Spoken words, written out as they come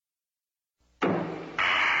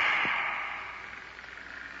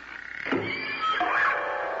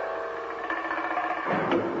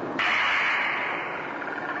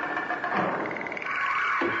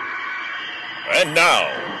And now,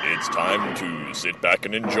 it's time to sit back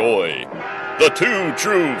and enjoy the Two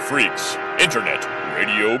True Freaks Internet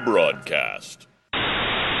Radio Broadcast.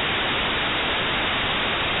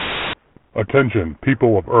 Attention,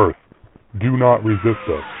 people of Earth. Do not resist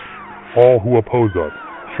us. All who oppose us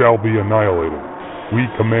shall be annihilated. We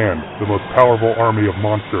command the most powerful army of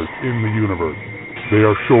monsters in the universe. They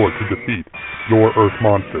are sure to defeat your Earth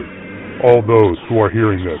monsters. All those who are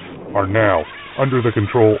hearing this are now under the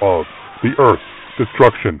control of the Earth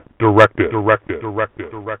Destruction Directive.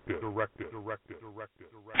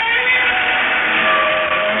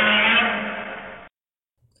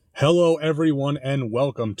 Hello everyone and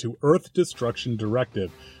welcome to Earth Destruction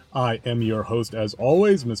Directive. I am your host as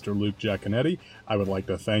always, Mr. Luke Giaconetti. I would like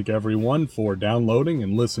to thank everyone for downloading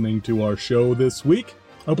and listening to our show this week.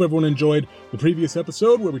 I hope everyone enjoyed the previous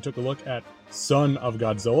episode where we took a look at Son of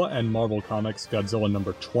Godzilla and Marvel Comics Godzilla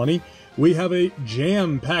number 20. We have a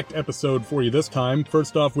jam-packed episode for you this time.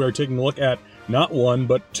 First off, we are taking a look at not one,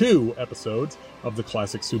 but two episodes of the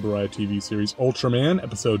classic Subaraya TV series Ultraman,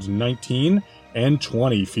 episodes 19 and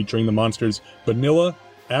 20, featuring the monsters Vanilla,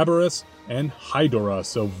 Aberus, and Hydora.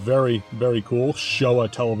 So very, very cool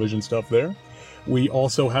Showa television stuff there. We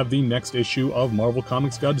also have the next issue of Marvel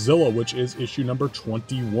Comics Godzilla, which is issue number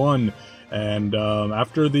 21. And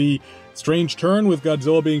after the strange turn with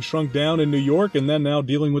Godzilla being shrunk down in New York and then now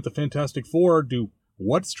dealing with the Fantastic Four,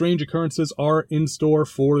 what strange occurrences are in store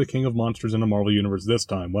for the King of Monsters in the Marvel Universe this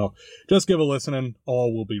time? Well, just give a listen and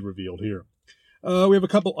all will be revealed here. We have a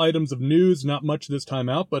couple items of news, not much this time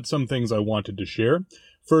out, but some things I wanted to share.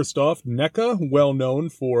 First off, NECA, well known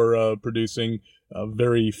for producing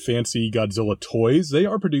very fancy Godzilla toys. They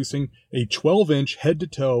are producing a 12-inch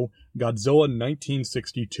head-to-toe Godzilla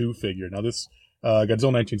 1962 figure. Now this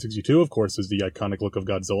Godzilla 1962, of course, is the iconic look of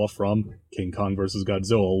Godzilla from King Kong vs.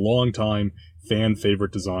 Godzilla, a long-time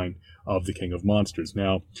fan-favorite design of the King of Monsters.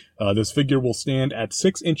 Now, this figure will stand at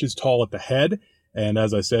 6 inches tall at the head, and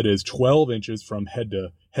as I said, is 12 inches from head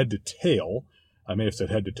to tail. I may have said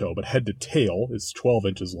head to toe, but head to tail is 12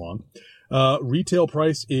 inches long. Retail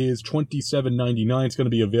price is $27.99. It's going to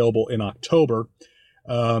be available in October.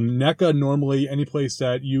 NECA, normally any place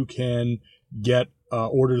that you can get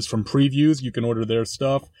orders from previews, you can order their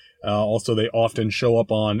stuff. Also, they often show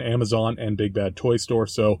up on Amazon and Big Bad Toy Store,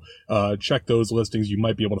 so check those listings. You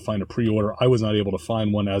might be able to find a pre-order. I was not able to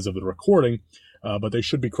find one as of the recording, but they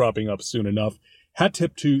should be cropping up soon enough. Hat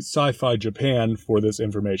tip to Sci-Fi Japan for this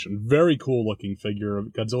information. Very cool looking figure.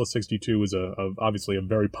 Godzilla 62 is obviously a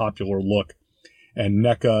very popular look, and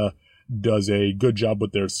NECA does a good job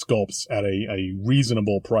with their sculpts at a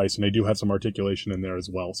reasonable price, and they do have some articulation in there as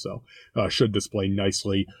well, so should display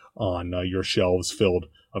nicely on your shelves, filled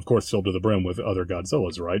to the brim with other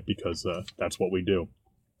Godzillas, right? Because that's what we do.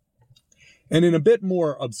 And in a bit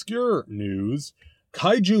more obscure news,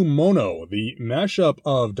 Kaiju Mono, the mashup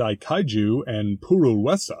of Daikaiju and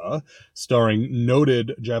Puroresu, starring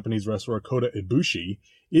noted Japanese wrestler Kota Ibushi,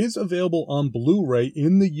 is available on Blu-ray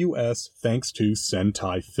in the US thanks to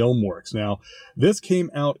Sentai Filmworks. Now, this came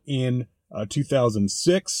out in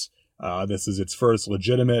 2006. This is its first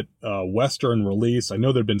legitimate Western release. I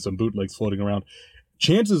know there have been some bootlegs floating around.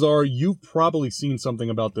 Chances are you've probably seen something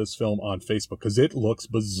about this film on Facebook because it looks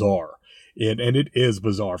bizarre. And it is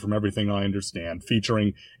bizarre from everything I understand,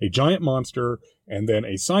 featuring a giant monster and then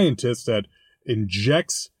a scientist that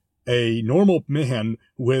injects a normal man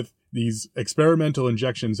with these experimental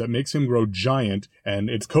injections that makes him grow giant, and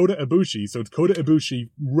it's Kota Ibushi, so it's Kota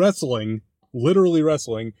Ibushi literally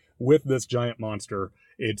wrestling with this giant monster.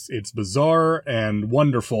 It's bizarre and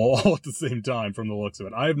wonderful all at the same time from the looks of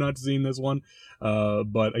it. I have not seen this one,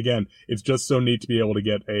 but again, it's just so neat to be able to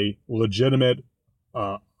get a legitimate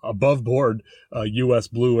above board US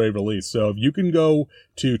Blu-ray release. So if you can go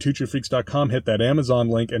to twotruefreaks.com, hit that Amazon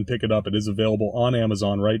link and pick it up. It is available on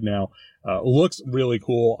Amazon right now. Looks really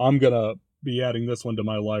cool. I'm gonna be adding this one to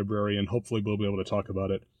my library, and hopefully we'll be able to talk about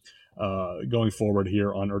it going forward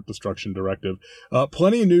here on Earth Destruction Directive.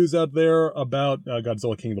 Plenty of news out there about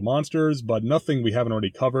Godzilla King of the Monsters, but nothing we haven't already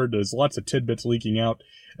covered. There's lots of tidbits leaking out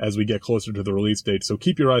as we get closer to the release date, so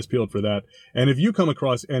keep your eyes peeled for that. And if you come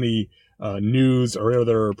across any news or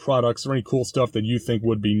other products or any cool stuff that you think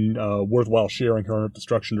would be worthwhile sharing here on Earth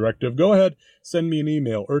Destruction Directive, go ahead, send me an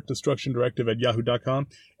email, earthdestructiondirective@yahoo.com,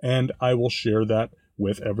 and I will share that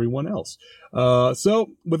with everyone else.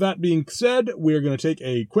 So with that being said, we're going to take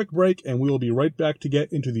a quick break, and we will be right back to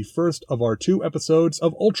get into the first of our 2 episodes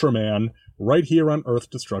of Ultraman right here on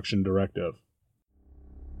Earth Destruction Directive.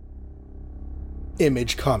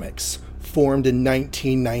 Image Comics, formed in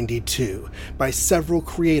 1992 by several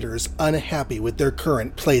creators unhappy with their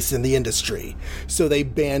current place in the industry. So they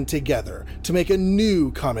band together to make a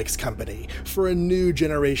new comics company for a new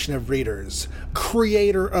generation of readers.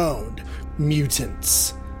 Creator-owned,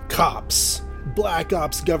 mutants, cops, black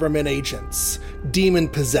ops government agents,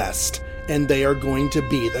 demon-possessed, and they are going to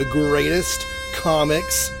be the greatest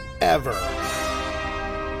comics ever.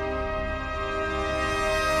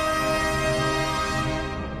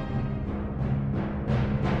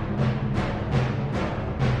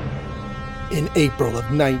 In April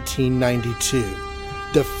of 1992,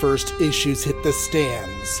 the first issues hit the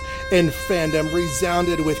stands, and fandom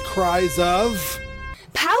resounded with cries of...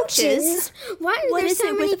 Pouches? Why are What there is so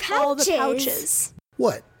it many with all the pouches? pouches?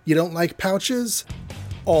 What, you don't like pouches?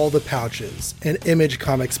 All the Pouches, an Image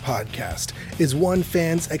Comics podcast, is one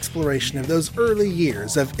fan's exploration of those early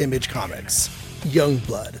years of Image Comics.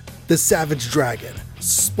 Youngblood, The Savage Dragon,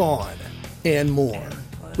 Spawn, and more,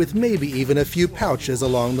 with maybe even a few pouches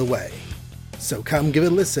along the way. So come give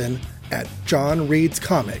it a listen at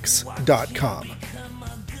johnreadscomics.com.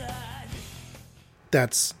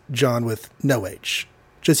 That's John with no H,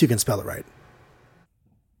 just so you can spell it right.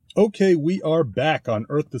 Okay, we are back on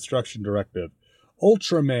Earth Destruction Directive.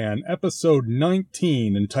 Ultraman, episode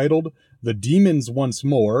 19, entitled The Demons Once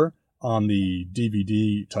More, on the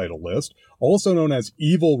DVD title list, also known as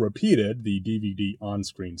Evil Repeated, the DVD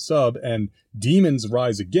on-screen sub, and Demons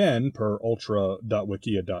Rise Again, per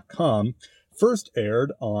ultra.wikia.com, first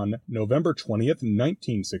aired on November 20th,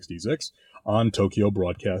 1966, on Tokyo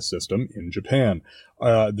Broadcast System in Japan.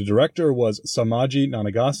 The director was Samaji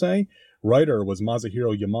Nanagase, writer was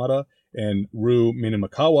Masahiro Yamada and Ru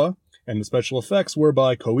Minamikawa, and the special effects were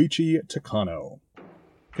by Koichi Takano.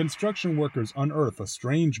 Construction workers unearth a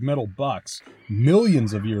strange metal box,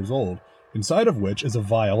 millions of years old, inside of which is a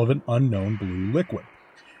vial of an unknown blue liquid.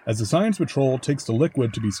 As the Science Patrol takes the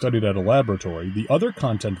liquid to be studied at a laboratory, the other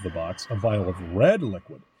content of the box, a vial of red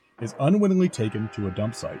liquid, is unwittingly taken to a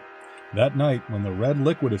dump site. That night, when the red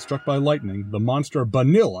liquid is struck by lightning, the monster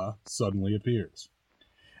Vanilla suddenly appears.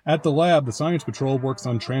 At the lab, the Science Patrol works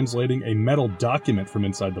on translating a metal document from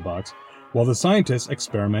inside the box, while the scientists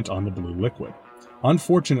experiment on the blue liquid.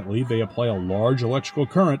 Unfortunately, they apply a large electrical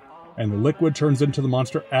current, and the liquid turns into the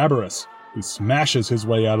monster Aberrus, who smashes his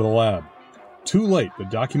way out of the lab. Too late, the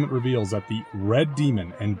document reveals that the Red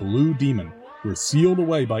Demon and Blue Demon were sealed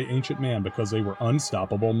away by Ancient Man because they were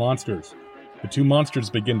unstoppable monsters. The two monsters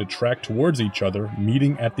begin to track towards each other,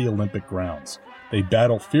 meeting at the Olympic grounds. They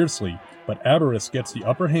battle fiercely, but Aberrus gets the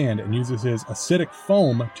upper hand and uses his acidic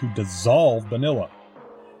foam to dissolve Vanilla.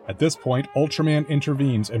 At this point, Ultraman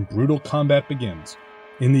intervenes and brutal combat begins.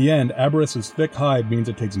 In the end, Aberrus's thick hide means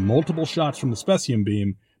it takes multiple shots from the Specium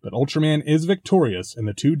Beam, but Ultraman is victorious and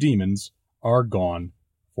the two demons are gone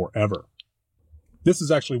forever. This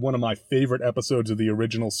is actually one of my favorite episodes of the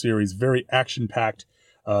original series, very action-packed,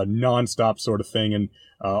 non-stop sort of thing, and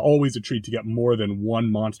always a treat to get more than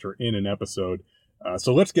one monster in an episode.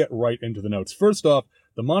 So let's get right into the notes. First off,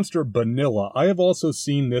 the monster Vanilla. I have also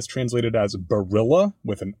seen this translated as Barilla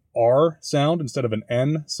with an R sound instead of an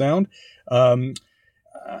N sound. To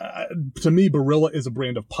me, Barilla is a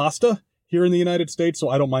brand of pasta here in the United States, so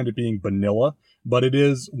I don't mind it being Vanilla. But it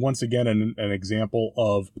is, once again, an example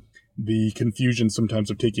of the confusion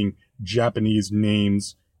sometimes of taking Japanese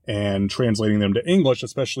names and translating them to English,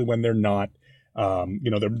 especially when they're not,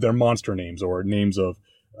 they're monster names or names of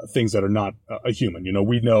things that are not a human. You know,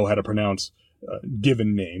 we know how to pronounce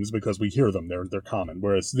given names because we hear them. They're common,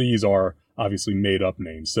 whereas these are obviously made up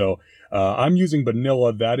names. So I'm using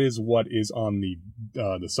Vanilla. That is what is on the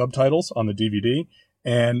subtitles on the DVD,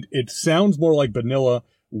 and it sounds more like Vanilla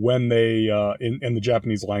when they in the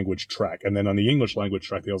Japanese language track, and then on the English language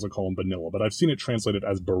track they also call them Vanilla. But I've seen it translated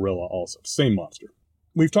as Barilla also, same monster.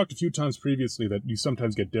 We've talked a few times previously that you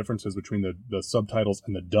sometimes get differences between the subtitles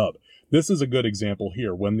and the dub. This is a good example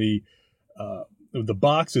here. When the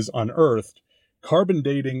box is unearthed, carbon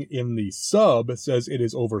dating in the sub says it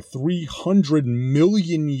is over 300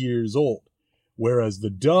 million years old, whereas the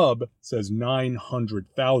dub says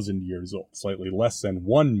 900,000 years old, slightly less than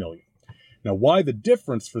 1 million. Now, why the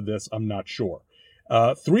difference for this, I'm not sure.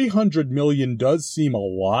 300 million does seem a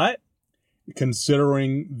lot,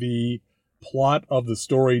 considering the plot of the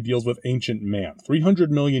story deals with Ancient Man. 300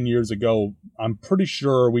 million years ago, I'm pretty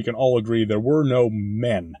sure we can all agree there were no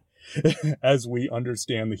men as we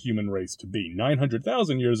understand the human race to be.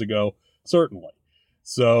 900,000 years ago, certainly.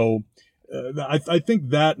 So I think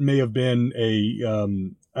that may have been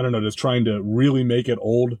just trying to really make it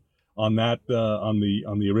old on that on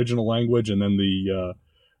the original language, and then the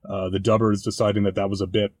dubbers deciding that was a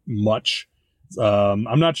bit much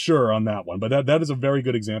I'm not sure on that one, but that is a very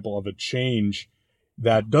good example of a change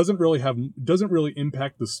that doesn't really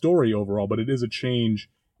impact the story overall, but it is a change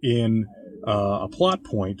in a plot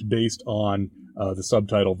point based on the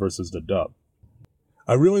subtitle versus the dub.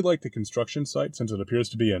 I really like the construction site, since it appears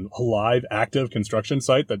to be a live, active construction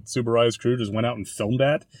site that Tsuburaya's crew just went out and filmed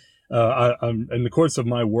at. In the course of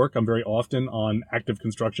my work, I'm very often on active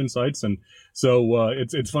construction sites, and so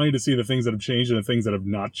it's funny to see the things that have changed and the things that have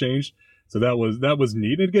not changed. So that was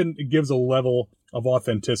neat. And again, it gives a level of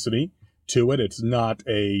authenticity to it. It's not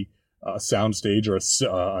a soundstage or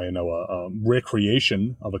a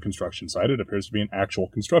recreation of a construction site. It appears to be an actual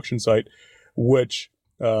construction site, which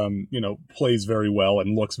plays very well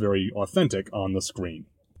and looks very authentic on the screen.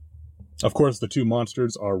 Of course, the two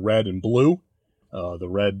monsters are red and blue. The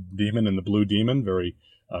red demon and the blue demon, very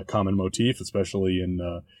common motif, especially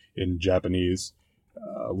in Japanese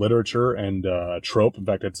literature and trope. In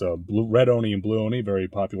fact, it's a red oni and blue oni, very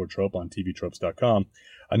popular trope on tvtropes.com.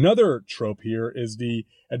 Another trope here is the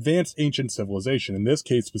advanced ancient civilization, in this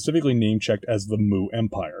case specifically name-checked as the Mu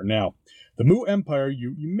Empire. Now, the Mu Empire,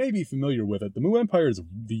 you may be familiar with it. The Mu Empire is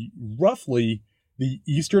roughly the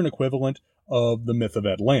Eastern equivalent of the myth of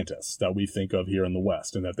Atlantis that we think of here in the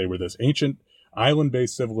West, and that they were this ancient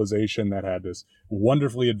island-based civilization that had this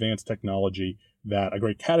wonderfully advanced technology that a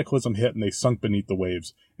great cataclysm hit and they sunk beneath the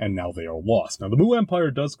waves, and now they are lost. Now, the Mu Empire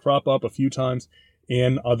does crop up a few times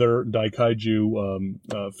in other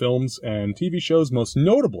Daikaiju films and TV shows. Most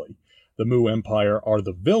notably, the Mu Empire are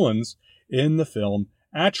the villains in the film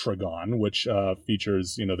Atragon, which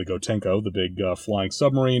features, the Gotenko, the big flying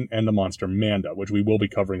submarine, and the monster Manda, which we will be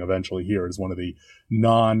covering eventually here as one of the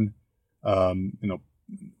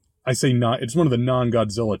it's one of the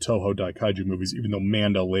non-Godzilla Toho Daikaiju movies, even though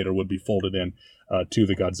Manda later would be folded in to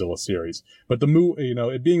the Godzilla series. But the Mu,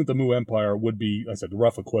 it being the Mu Empire would be, I said, the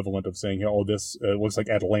rough equivalent of saying, this looks like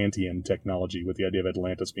Atlantean technology, with the idea of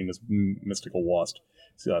Atlantis being this mystical lost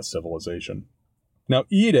civilization. Now,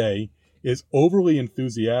 Ide is overly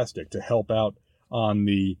enthusiastic to help out on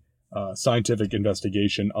the scientific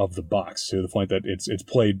investigation of the box, to the point that it's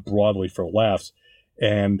played broadly for laughs,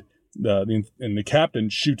 and the captain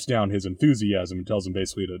shoots down his enthusiasm and tells him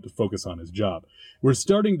basically to focus on his job. We're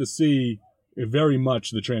starting to see very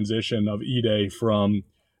much the transition of Ide from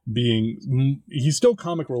being, he's still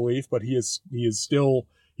comic relief, but he's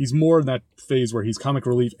more in that phase where he's comic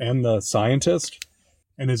relief and the scientist,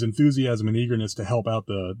 and his enthusiasm and eagerness to help out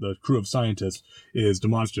the crew of scientists is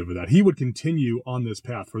demonstrative of that. He would continue on this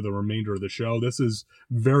path for the remainder of the show. This is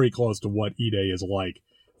very close to what Ide is like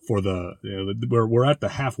for we're at the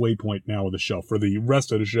halfway point now of the show. For the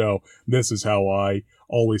rest of the show, this is how I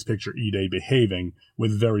always picture Ide behaving,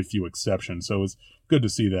 with very few exceptions. So it's good to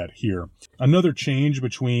see that here. Another change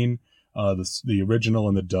between the original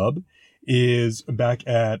and the dub is back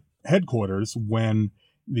at headquarters when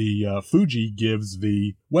the Fuji gives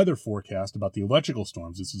the weather forecast about the electrical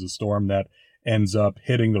storms. This is a storm that ends up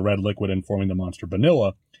hitting the red liquid and forming the monster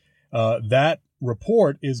Vanilla. That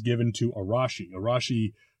report is given to Arashi.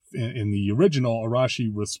 Arashi, in the original,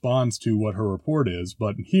 Arashi responds to what her report is,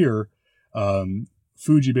 but here,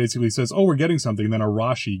 Fuji basically says, we're getting something, and then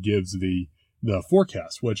Arashi gives the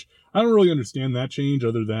forecast, which I don't really understand that change,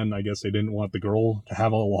 other than I guess they didn't want the girl to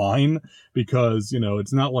have a line, because,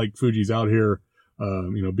 it's not like Fuji's out here,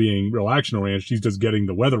 being real action-oriented. She's just getting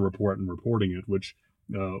the weather report and reporting it, which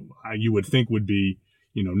you would think would be,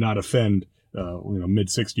 not offend,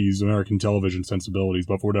 mid-60s American television sensibilities,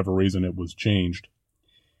 but for whatever reason it was changed.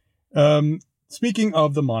 Speaking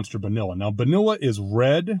of the monster Vanilla. Now, Vanilla is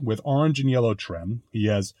red with orange and yellow trim. He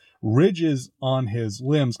has ridges on his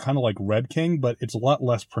limbs, kind of like Red King, but it's a lot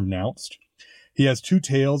less pronounced. He has two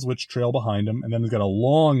tails which trail behind him, and then he's got a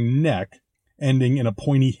long neck ending in a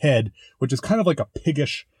pointy head, which is kind of like a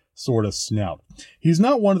piggish sort of snout. He's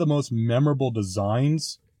not one of the most memorable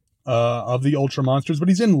designs of the Ultra Monsters, but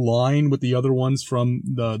he's in line with the other ones from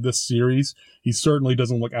this series. He certainly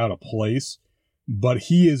doesn't look out of place, but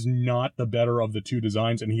he is not the better of the two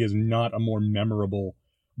designs, and he is not a more memorable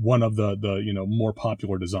one of the more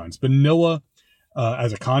popular designs. Vanilla,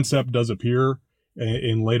 as a concept, does appear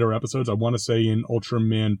in later episodes. I want to say in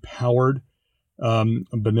Ultraman Powered,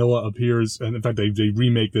 Vanilla appears, and in fact they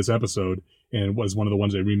remake this episode, and it was one of the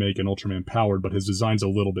ones they remake in Ultraman Powered, but his design's a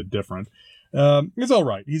little bit different. It's all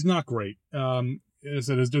right. He's not great.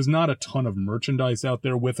 There's not a ton of merchandise out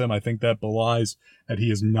there with him. I think that belies that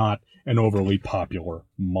he is not an overly popular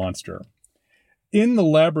monster. In the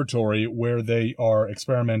laboratory where they are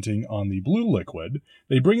experimenting on the blue liquid,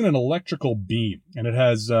 they bring in an electrical beam, and it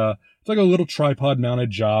has it's like a little tripod mounted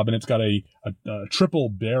job, and it's got a triple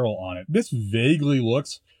barrel on it. This vaguely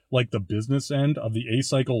looks like the business end of the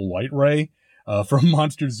acycle light ray from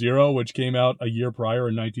Monster Zero, which came out a year prior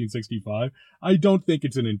in 1965. I don't think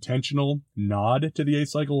it's an intentional nod to the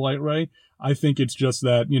acycle light ray. I think it's just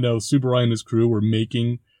that, Subaru and his crew were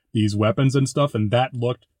making these weapons and stuff, and that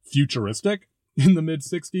looked futuristic in the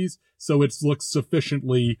mid-60s, so it looks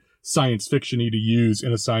sufficiently science fiction-y to use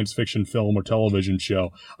in a science fiction film or television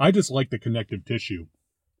show. I just like the connective tissue.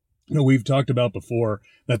 We've talked about before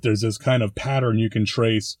that there's this kind of pattern you can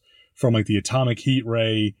trace from like the atomic heat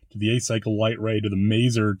ray to the acycle light ray to the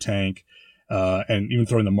maser tank, and even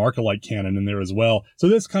throwing the Markolite cannon in there as well. So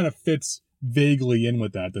this kind of fits vaguely in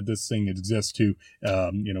with that this thing exists to,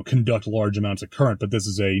 conduct large amounts of current, but this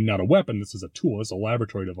is not a weapon, this is a tool, it's a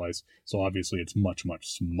laboratory device, so obviously it's much, much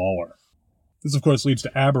smaller. This, of course, leads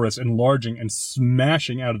to Aberrus enlarging and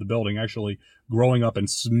smashing out of the building, actually growing up and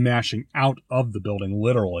smashing out of the building,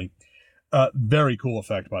 literally. Very cool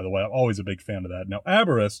effect, by the way. I'm always a big fan of that. Now,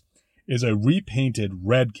 Aberrus is a repainted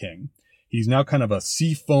Red King. He's now kind of a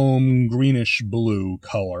seafoam greenish blue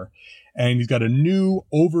color, and he's got a new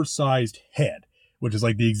oversized head, which is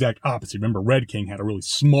like the exact opposite. Remember, Red King had a really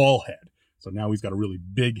small head, so now he's got a really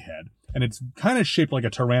big head. And it's kind of shaped like a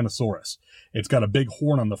Tyrannosaurus. It's got a big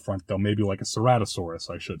horn on the front, though, maybe like a Ceratosaurus,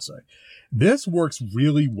 I should say. This works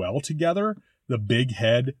really well together, the big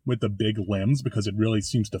head with the big limbs, because it really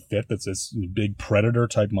seems to fit. That's this big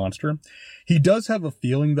predator-type monster. He does have a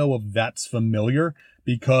feeling, though, of that's familiar,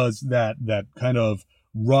 because that kind of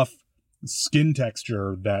rough skin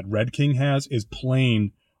texture that Red King has is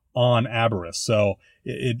plain on Aberrus. So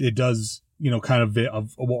it does, kind of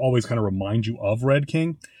will always kind of remind you of Red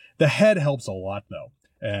King. The head helps a lot, though.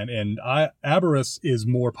 And Aberrus is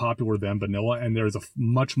more popular than Vanilla, and there's a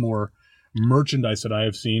much more merchandise that I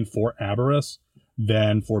have seen for Aberrus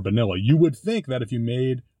than for Vanilla. You would think that if you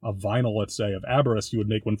made a vinyl, let's say, of Aberrus, you would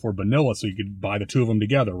make one for Vanilla so you could buy the two of them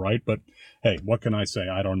together, right? But hey, what can I say?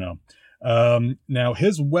 I don't know. Now,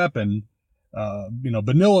 his weapon,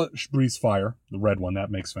 Vanilla breathes fire, the red one,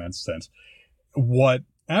 that makes sense. What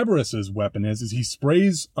Aberrus's weapon is he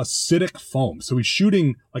sprays acidic foam. So he's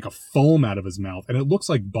shooting like a foam out of his mouth, and it looks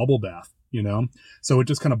like bubble bath, So it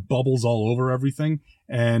just kind of bubbles all over everything,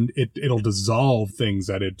 and it'll dissolve things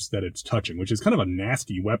that it's touching, which is kind of a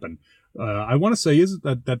nasty weapon. I want to say is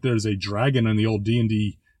that there's a dragon in the old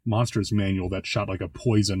D&D Monsters manual that shot like a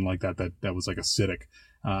poison like that was like acidic.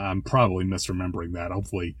 I'm probably misremembering that.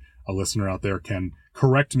 Hopefully a listener out there can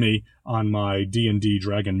correct me on my D&D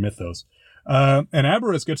dragon mythos. And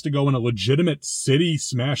Aberrus gets to go in a legitimate city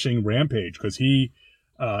smashing rampage because he,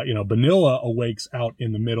 Vanilla awakes out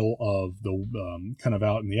in the middle of the, kind of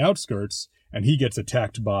out in the outskirts, and he gets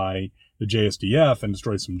attacked by the JSDF and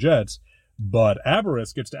destroys some jets. But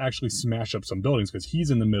Aberrus gets to actually smash up some buildings because he's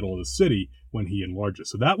in the middle of the city when he enlarges.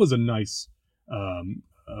 So that was a nice,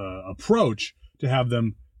 approach to have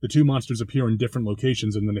the two monsters appear in different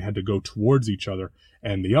locations, and then they had to go towards each other.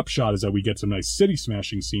 And the upshot is that we get some nice city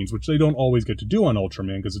smashing scenes, which they don't always get to do on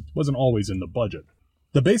Ultraman because it wasn't always in the budget.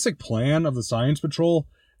 The basic plan of the Science Patrol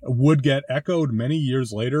would get echoed many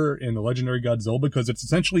years later in the Legendary Godzilla because it's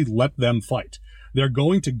essentially let them fight. They're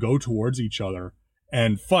going to go towards each other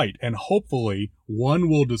and fight, and hopefully one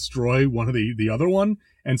will destroy one of the other one,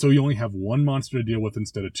 and so you only have one monster to deal with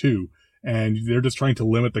instead of two, and they're just trying to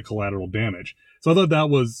limit the collateral damage. So I thought that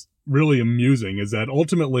was really amusing, is that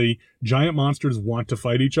ultimately giant monsters want to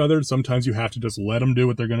fight each other. Sometimes you have to just let them do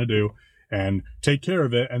what they're going to do and take care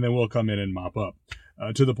of it, and then we'll come in and mop up.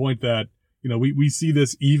 To the point that, we see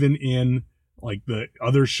this even in like the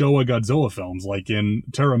other Showa Godzilla films, like in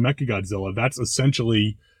Terra Mechagodzilla. That's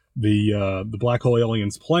essentially the Black Hole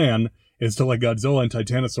Aliens' plan, is to let Godzilla and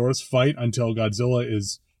Titanosaurus fight until Godzilla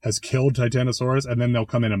has killed Titanosaurus, and then they'll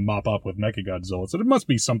come in and mop up with Mechagodzilla. So there must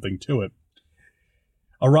be something to it.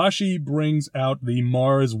 Arashi brings out the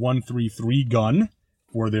Mars 133 gun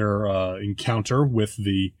for their encounter with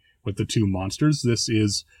the two monsters. This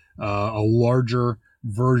is a larger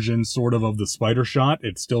version sort of the spider shot.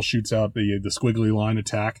 It still shoots out the squiggly line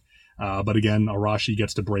attack. But again, Arashi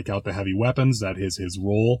gets to break out the heavy weapons. That is his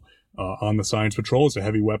role on the Science Patrol as a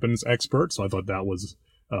heavy weapons expert. So I thought that was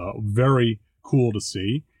very cool to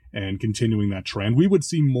see, and continuing that trend. We would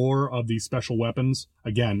see more of these special weapons,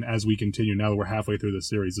 again, as we continue. Now that we're halfway through the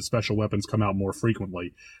series, the special weapons come out more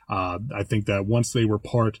frequently. I think that once they were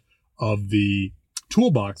part of the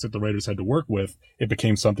toolbox that the writers had to work with, it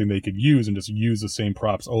became something they could use and just use the same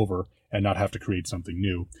props over and not have to create something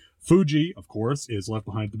new. Fuji, of course, is left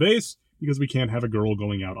behind at the base because we can't have a girl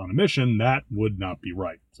going out on a mission. That would not be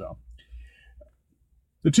right. So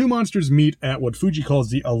the two monsters meet at what Fuji calls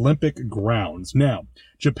the Olympic Grounds. Now,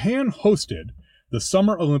 Japan hosted the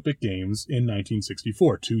Summer Olympic Games in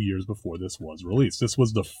 1964, 2 years before this was released. This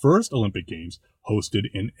was the first Olympic Games hosted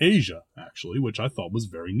in Asia, actually, which I thought was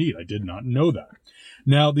very neat. I did not know that.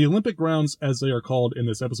 Now, the Olympic grounds, as they are called in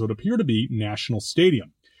this episode, appear to be National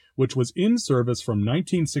Stadium, which was in service from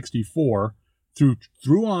 1964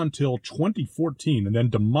 through on till 2014 and then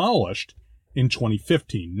demolished in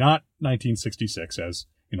 2015, not 1966 as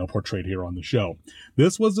portrayed here on the show.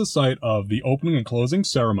 This was the site of the opening and closing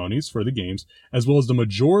ceremonies for the games, as well as the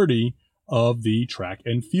majority of the track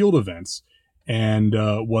and field events, and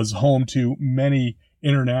was home to many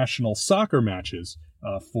international soccer matches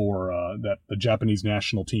that the Japanese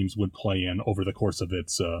national teams would play in over the course of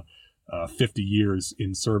its 50 years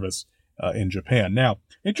in service in Japan. Now,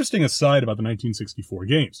 interesting aside about the 1964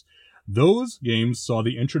 games. Those games saw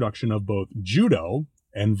the introduction of both judo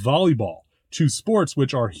and volleyball, two sports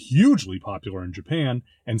which are hugely popular in Japan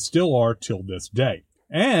and still are till this day.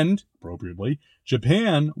 And, appropriately,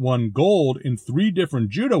 Japan won gold in 3 different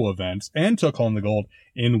judo events and took home the gold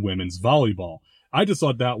in women's volleyball. I just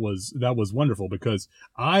thought that was wonderful because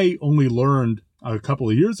I only learned a couple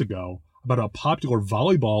of years ago about how popular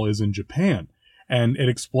volleyball is in Japan. And it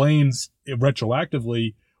explains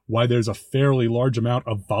retroactively why there's a fairly large amount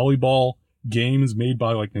of volleyball games made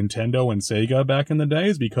by like Nintendo and Sega back in the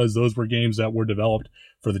days, because those were games that were developed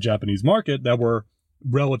for the Japanese market that were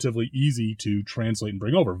relatively easy to translate and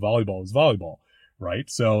bring over. Volleyball is volleyball, right?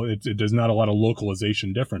 So there's not a lot of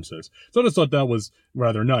localization differences. So I just thought that was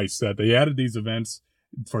rather nice that they added these events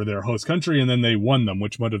for their host country and then they won them,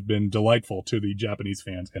 which might have been delightful to the Japanese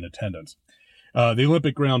fans in attendance. The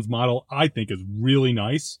Olympic grounds model, I think, is really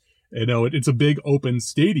nice. It's a big open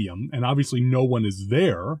stadium and obviously no one is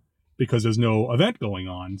there because there's no event going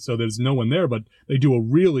on. So there's no one there, but they do a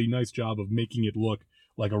really nice job of making it look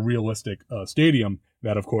like a realistic stadium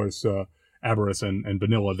that, of course, Aberystwyth and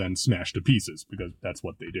Benilla then smash to pieces because that's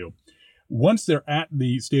what they do. Once they're at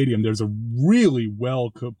the stadium, there's a really well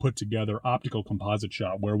put together optical composite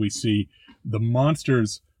shot where we see the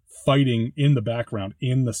monsters fighting in the background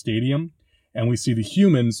in the stadium, and we see the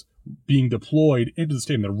humans being deployed into the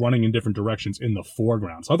stadium. They're running in different directions in the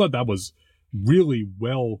foreground. So I thought that was really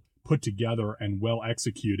well put together and well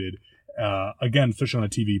executed. Again, fish on a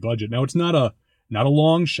TV budget. Now, it's not a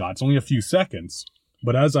long shot. It's only a few seconds.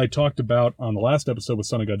 But as I talked about on the last episode with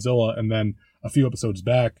Son of Godzilla, and then a few episodes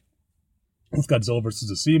back with Godzilla versus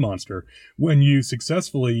the Sea Monster, when you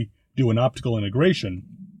successfully do an optical integration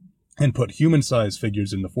and put human-sized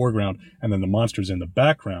figures in the foreground and then the monsters in the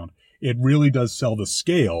background, it really does sell the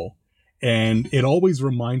scale. And it always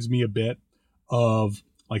reminds me a bit of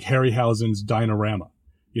like Harryhausen's Dinorama.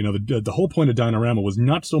 The whole point of Dinorama was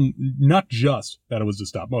not just that it was the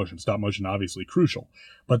stop motion. Stop motion obviously crucial,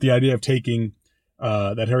 but the idea of taking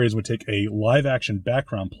that Harryhausen would take a live action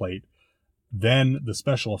background plate, then the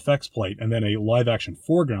special effects plate, and then a live action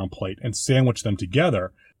foreground plate, and sandwich them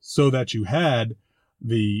together so that you had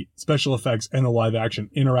the special effects and the live action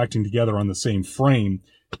interacting together on the same frame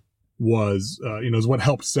is what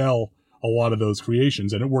helped sell a lot of those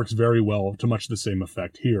creations, and it works very well to much the same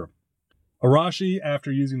effect here. Arashi,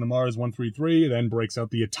 after using the Mars 133, then breaks out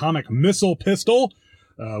the atomic missile pistol,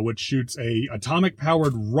 which shoots a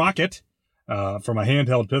atomic-powered rocket from a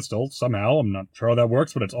handheld pistol. Somehow, I'm not sure how that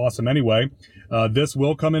works, but it's awesome anyway. This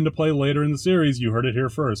will come into play later in the series. You heard it here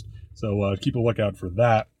first, so keep a lookout for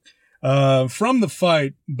that. From the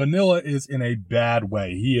fight, Benilla is in a bad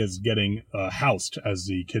way. He is getting housed, as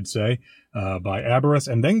the kids say, by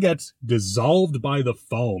Aberystwyth, and then gets dissolved by the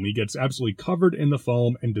foam. He gets absolutely covered in the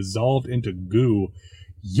foam and dissolved into goo.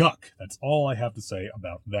 Yuck. That's all I have to say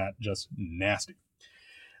about that. Just nasty.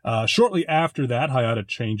 Shortly after that, Hayata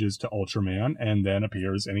changes to Ultraman and then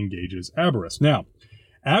appears and engages Aberystwyth. Now,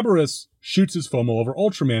 Aberystwyth shoots his foam all over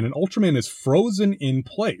Ultraman, and Ultraman is frozen in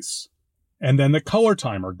place. And then the color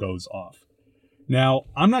timer goes off. Now,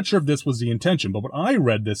 I'm not sure if this was the intention, but what I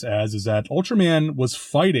read this as is that Ultraman was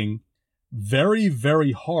fighting very,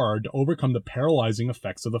 very hard to overcome the paralyzing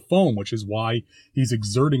effects of the foam, which is why he's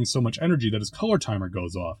exerting so much energy that his color timer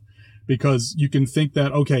goes off. Because you can think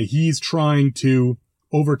that, okay, he's trying to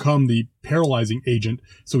overcome the paralyzing agent,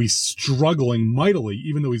 so he's struggling mightily,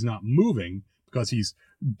 even though he's not moving, because he's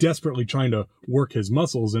desperately trying to work his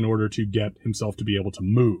muscles in order to get himself to be able to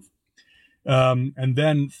move. And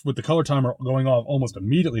then with the color timer going off almost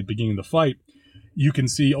immediately at the beginning of the fight, you can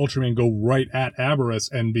see Ultraman go right at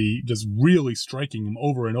Aberystwyth and be just really striking him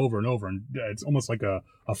over and over and over. And it's almost like a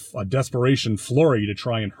desperation flurry to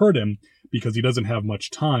try and hurt him because he doesn't have much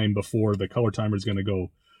time before the color timer is going to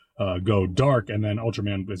go dark. And then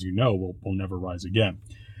Ultraman, as you know, will never rise again.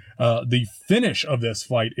 The finish of this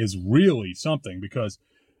fight is really something because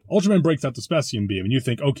Ultraman breaks out the Specium Beam, and you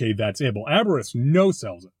think, okay, that's it. Well, Aberrus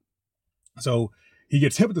no-sells it. So he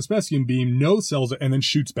gets hit with the Specium Beam, no-sells it, and then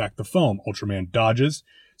shoots back the foam. Ultraman dodges,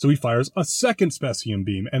 so he fires a second Specium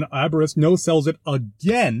Beam, and Aberrus no-sells it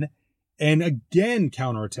again, and again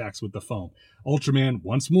counterattacks with the foam. Ultraman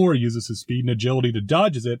once more uses his speed and agility to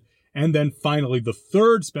dodges it, and then finally the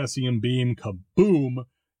third Specium Beam, kaboom,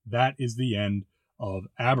 that is the end of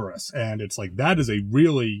Aberrus. And it's like, that is a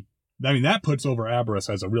really, I mean, that puts over Aberrus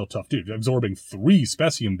as a real tough dude, absorbing 3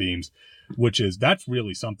 Specium Beams, that's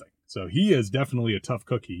really something. So he is definitely a tough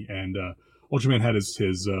cookie, and Ultraman had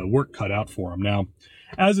his work cut out for him. Now,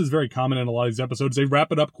 as is very common in a lot of these episodes, they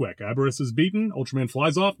wrap it up quick. Aberrus is beaten, Ultraman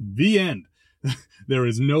flies off, the end. There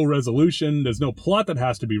is no resolution, there's no plot that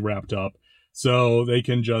has to be wrapped up, so they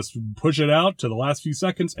can just push it out to the last few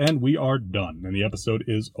seconds, and we are done, and the episode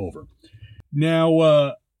is over.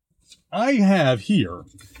 Now, I have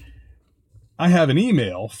an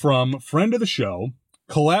email from friend of the show,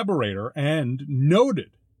 collaborator, and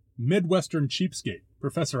noted Midwestern cheapskate,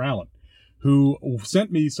 Professor Allen, who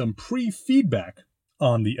sent me some pre-feedback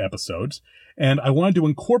on the episodes, and I wanted to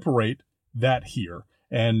incorporate that here.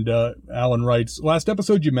 And Alan writes, last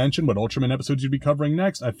episode you mentioned what Ultraman episodes you'd be covering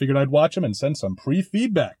next. I figured I'd watch them and send some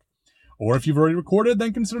pre-feedback. Or if you've already recorded,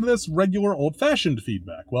 then consider this regular old-fashioned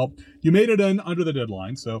feedback. Well, you made it in under the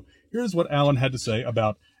deadline, so here's what Alan had to say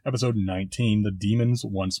about episode 19, The Demons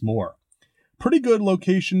Once More. Pretty good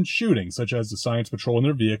location shooting, such as the Science Patrol in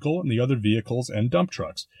their vehicle and the other vehicles and dump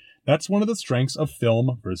trucks. That's one of the strengths of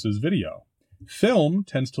film versus video. Film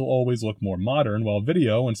tends to always look more modern, while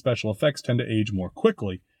video and special effects tend to age more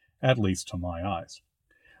quickly, at least to my eyes.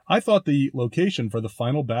 I thought the location for the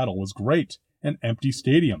final battle was great, an empty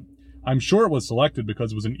stadium. I'm sure it was selected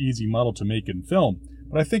because it was an easy model to make in film,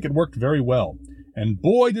 but I think it worked very well. And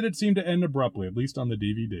boy, did it seem to end abruptly, at least on the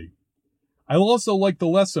DVD. I also like the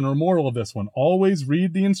lesson or moral of this one. Always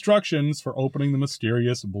read the instructions for opening the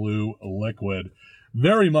mysterious blue liquid.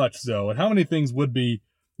 Very much so. And how many things would we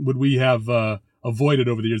have avoided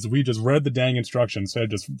over the years if we just read the dang instructions instead of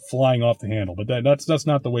just flying off the handle? But that's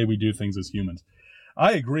not the way we do things as humans.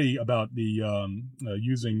 I agree about the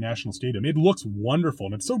using National Stadium. It looks wonderful,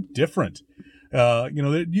 and it's so different.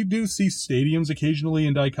 You do see stadiums occasionally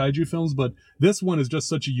in Daikaiju films, but this one is just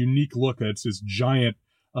such a unique look. It's this giant,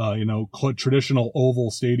 traditional oval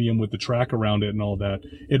stadium with the track around it and all that.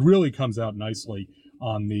 It really comes out nicely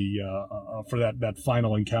on the for that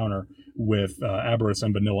final encounter with Aberrus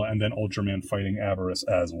and Vanilla, and then Ultraman fighting Aberrus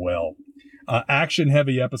as well.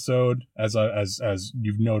 Action-heavy episode, as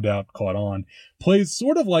you've no doubt caught on, plays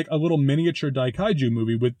sort of like a little miniature Daikaiju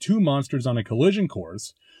movie with 2 monsters on a collision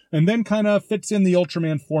course, and then kind of fits in the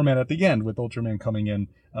Ultraman format at the end, with Ultraman coming in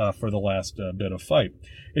for the last bit of fight.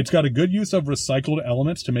 It's got a good use of recycled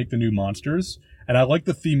elements to make the new monsters, and I like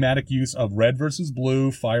the thematic use of red versus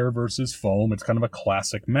blue, fire versus foam. It's kind of a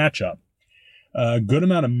classic matchup. A good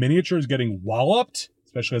amount of miniatures getting walloped,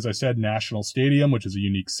 especially, as I said, National Stadium, which is a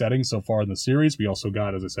unique setting so far in the series. We also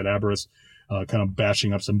got, as I said, Aberrus kind of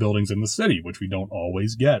bashing up some buildings in the city, which we don't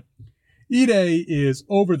always get. Ide is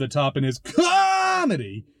over the top in his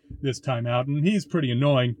comedy this time out, and he's pretty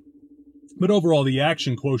annoying. But overall, the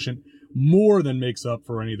action quotient more than makes up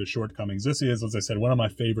for any of the shortcomings. This is, as I said, one of my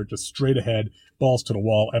favorite, just straight ahead, balls to the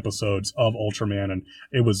wall episodes of Ultraman, and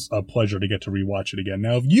it was a pleasure to get to rewatch it again.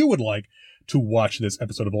 Now, if you would like to watch this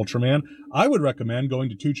episode of Ultraman, I would recommend going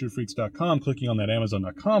to twotruefreaks.com, clicking on that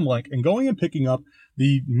Amazon.com link, and going and picking up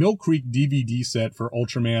the Mill Creek DVD set for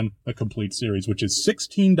Ultraman, the complete series, which is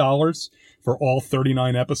 $16 for all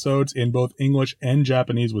 39 episodes in both English and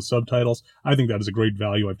Japanese with subtitles. I think that is a great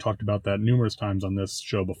value. I've talked about that numerous times on this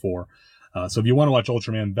show before. So if you want to watch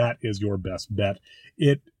Ultraman, that is your best bet.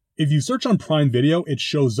 If you search on Prime Video, it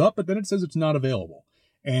shows up, but then it says it's not available.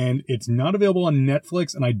 And it's not available on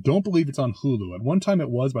Netflix, and I don't believe it's on Hulu. At one time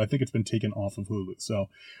it was, but I think it's been taken off of Hulu. So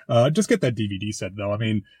just get that DVD set, though. I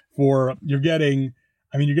mean, you're getting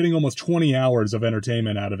almost 20 hours of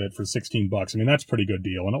entertainment out of it for $16. I mean, that's a pretty good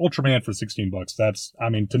deal. And Ultraman for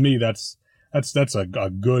 $16, to me, that's a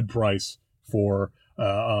good price for,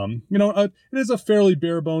 it is a fairly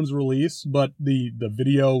bare bones release, but the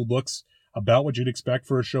video looks about what you'd expect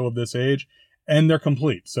for a show of this age. And they're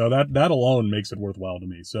complete. So that alone makes it worthwhile to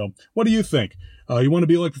me. So what do you think? You want to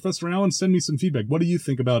be like Professor Allen? Send me some feedback. What do you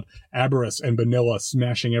think about Aberrus and Vanilla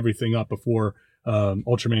smashing everything up before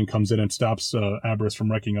Ultraman comes in and stops Aberrus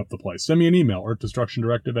from wrecking up the place? Send me an email,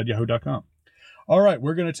 earthdestructiondirective@yahoo.com. All right,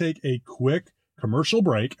 we're going to take a quick commercial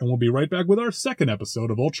break, and we'll be right back with our second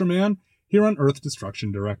episode of Ultraman here on Earth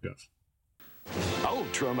Destruction Directive.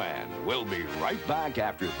 Ultraman will be right back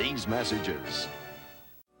after these messages.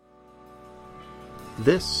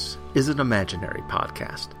 This is an imaginary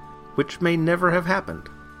podcast, which may never have happened.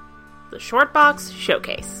 The Shortbox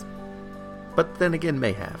Showcase. But then again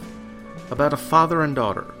may have. About a father and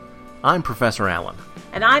daughter. I'm Professor Allen.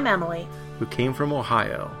 And I'm Emily. Who came from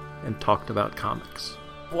Ohio and talked about comics.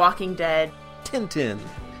 Walking Dead. Tintin.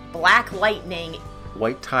 Black Lightning.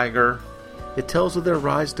 White Tiger. It tells of their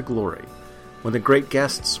rise to glory, when the great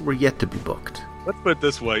guests were yet to be booked. Let's put it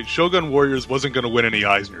this way, Shogun Warriors wasn't going to win any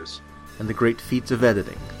Eisners. And the great feats of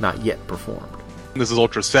editing not yet performed. This is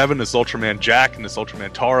Ultra 7, this is Ultraman Jack, and this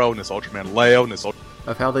Ultraman Taro, and this Ultraman Leo, and this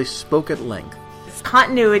of how they spoke at length.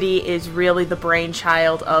 Continuity is really the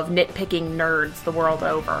brainchild of nitpicking nerds the world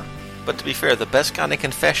over. But to be fair, the best kind of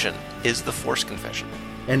confession is the Force confession.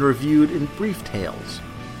 And reviewed in brief tales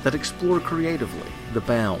that explore creatively the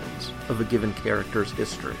bounds of a given character's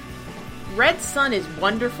history. Red Sun is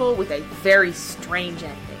wonderful with a very strange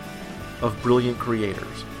ending. Of brilliant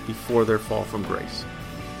creators before their fall from grace.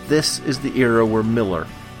 This is the era where Miller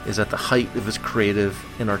is at the height of his creative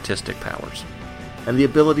and artistic powers, and the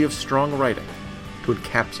ability of strong writing to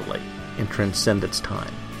encapsulate and transcend its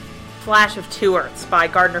time. Flash of Two Earths by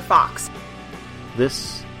Gardner Fox.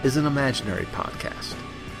 This is an imaginary podcast.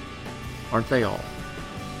 Aren't they all?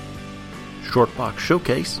 Shortbox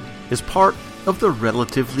Showcase is part of the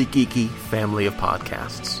Relatively Geeky family of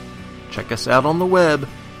podcasts. Check us out on the web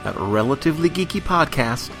at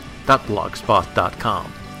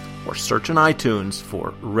relativelygeekypodcast.blogspot.com or search in iTunes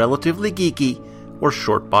for Relatively Geeky or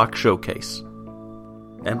Shortbox Showcase.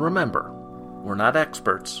 And remember, we're not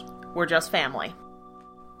experts. We're just family.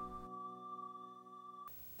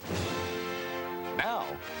 Now,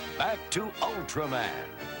 back to Ultraman.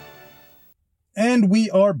 And we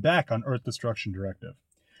are back on Earth Destruction Directive.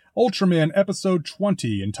 Ultraman Episode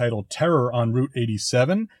 20, entitled Terror on Route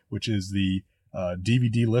 87, which is the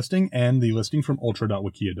DVD listing and the listing from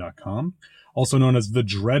ultra.wikia.com. Also known as the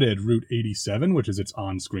dreaded Route 87, which is its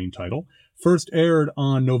on-screen title. First aired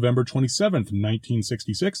on November 27th,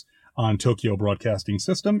 1966 on Tokyo Broadcasting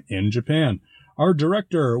System in Japan. Our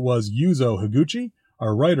director was Yuzo Higuchi,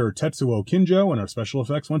 our writer Tetsuo Kinjo, and our special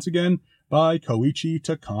effects once again by Koichi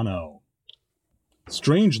Takano.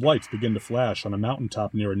 Strange lights begin to flash on a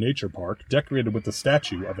mountaintop near a nature park decorated with the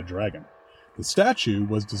statue of a dragon. The statue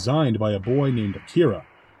was designed by a boy named Akira,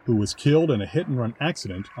 who was killed in a hit-and-run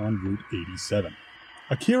accident on Route 87.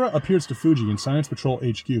 Akira appears to Fuji in Science Patrol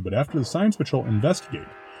HQ, but after the Science Patrol investigate,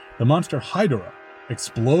 the monster Hydra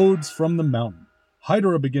explodes from the mountain.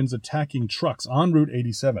 Hydra begins attacking trucks on Route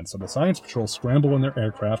 87, so the Science Patrol scramble in their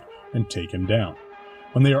aircraft and take him down.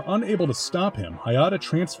 When they are unable to stop him, Hayata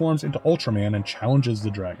transforms into Ultraman and challenges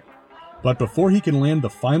the dragon. But before he can land the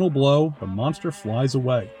final blow, the monster flies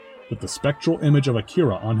away, with the spectral image of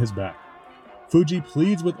Akira on his back. Fuji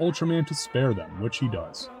pleads with Ultraman to spare them, which he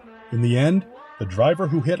does. In the end, the driver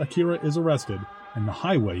who hit Akira is arrested, and the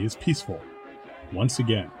highway is peaceful. Once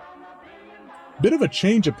again. Bit of a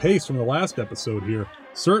change of pace from the last episode here.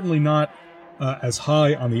 Certainly not as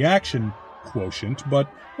high on the action quotient,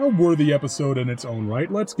 but a worthy episode in its own right.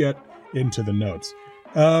 Let's get into the notes.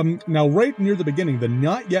 Now, right near the beginning, the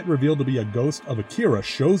not yet revealed to be a ghost of Akira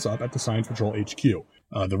shows up at the Science Patrol HQ.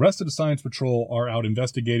 The rest of the Science Patrol are out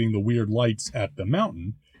investigating the weird lights at the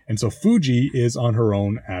mountain, and so Fuji is on her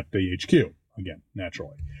own at the HQ. Again,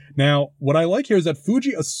 naturally. Now, what I like here is that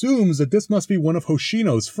Fuji assumes that this must be one of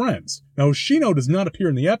Hoshino's friends. Now, Hoshino does not appear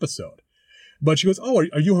in the episode, but she goes, "Oh,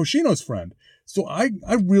 are you Hoshino's friend?" So I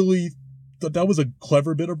really thought that was a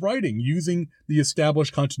clever bit of writing, using the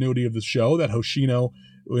established continuity of the show that Hoshino,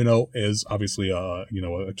 is obviously a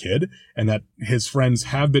kid, and that his friends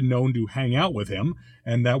have been known to hang out with him,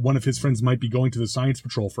 and that one of his friends might be going to the Science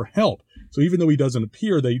Patrol for help. So even though he doesn't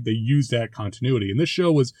appear, they use that continuity. And this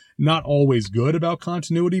show was not always good about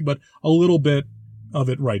continuity, but a little bit of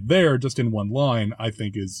it right there, just in one line, I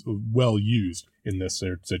think is well used in this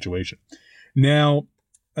situation. Now,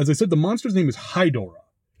 as I said, the monster's name is Hydora.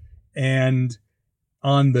 And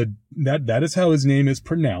on that is how his name is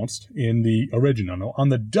pronounced in the original. On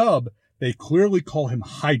the dub, they clearly call him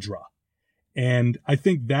Hydra. And I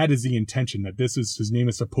think that is the intention, that his name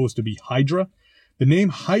is supposed to be Hydra. The name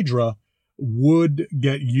Hydra would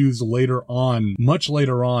get used later on, much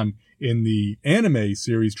later on, in the anime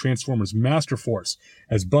series Transformers Master Force,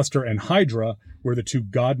 as Buster and Hydra were the two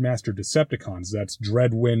Godmaster Decepticons. That's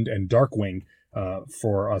Dreadwind and Darkwing,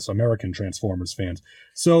 for us American Transformers fans.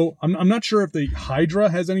 So I'm not sure if the Hydra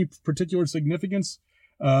has any particular significance.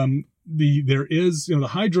 There is, the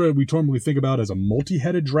Hydra we normally think about as a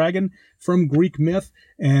multi-headed dragon from Greek myth,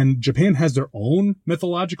 and Japan has their own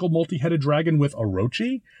mythological multi-headed dragon with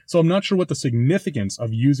Orochi. So I'm not sure what the significance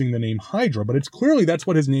of using the name Hydra, but it's clearly that's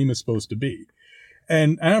what his name is supposed to be.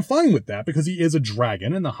 And I'm fine with that because he is a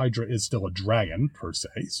dragon and the Hydra is still a dragon per se.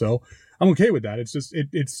 So I'm okay with that. It's just,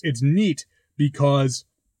 it's neat because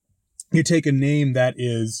you take a name that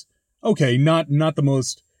is, okay, not the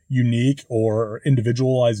most unique or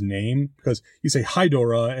individualized name, because you say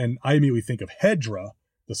Hydora and I immediately think of Hedra,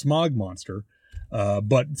 the smog monster.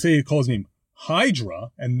 But say you call his name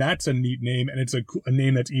Hydra, and that's a neat name, and it's a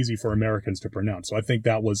name that's easy for Americans to pronounce. So I think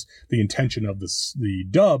that was the intention of the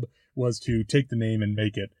dub, was to take the name and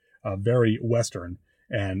make it very Western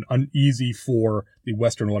and uneasy for the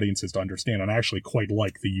Western audiences to understand. And I actually quite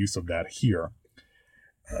like the use of that here.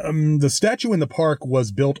 The statue in the park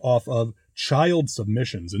was built off of child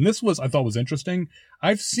submissions, and this I thought was interesting.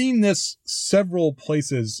 I've seen this several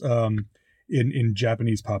places in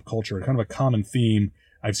Japanese pop culture, kind of a common theme.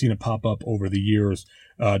 I've seen it pop up over the years,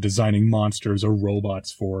 designing monsters or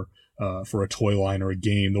robots for a toy line or a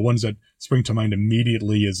game. The ones that spring to mind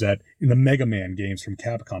immediately is that in the Mega Man games from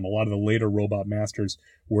Capcom, a lot of the later robot masters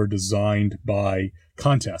were designed by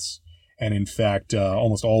contests. And in fact,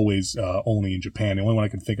 almost always only in Japan. The only one I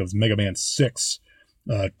can think of is Mega Man 6.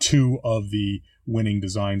 2 of the winning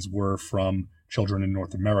designs were from children in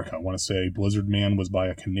North America. I want to say Blizzard Man was by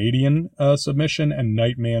a Canadian submission and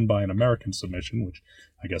Nightman by an American submission, which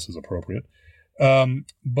I guess is appropriate.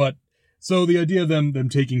 But so the idea of them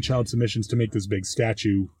taking child submissions to make this big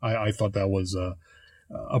statue, I thought that was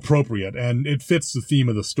appropriate, and it fits the theme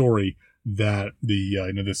of the story that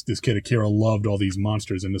this kid Akira loved all these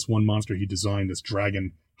monsters, and this one monster he designed, this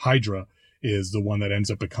dragon Hydra, is the one that ends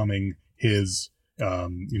up becoming his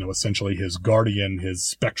essentially his guardian, his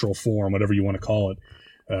spectral form, whatever you want to call it,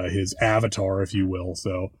 his avatar, if you will.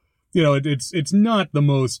 So, it's not the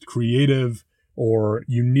most creative or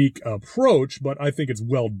unique approach, but I think it's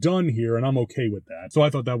well done here, and I'm okay with that. So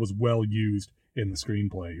I thought that was well used in the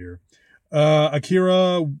screenplay here.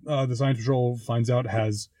 Akira, the Science Patrol finds out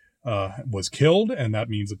was killed, and that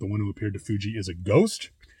means that the one who appeared to Fuji is a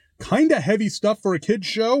ghost. Kind of heavy stuff for a kid's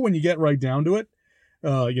show when you get right down to it.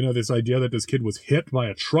 This idea that this kid was hit by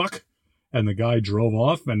a truck and the guy drove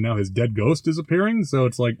off and now his dead ghost is appearing. So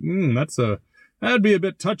it's like, that'd be a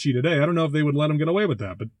bit touchy today. I don't know if they would let him get away with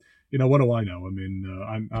that, but what do I know? I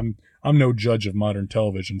mean, I'm no judge of modern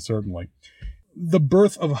television, certainly. The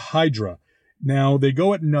birth of Hydra. Now they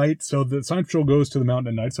go at night. So the Science Patrol goes to the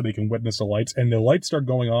mountain at night so they can witness the lights, and the lights start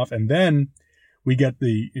going off. And then we get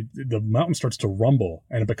the mountain starts to rumble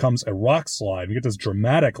and it becomes a rock slide. We get this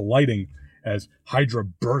dramatic lighting as Hydra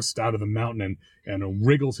bursts out of the mountain and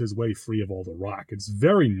wriggles his way free of all the rock. It's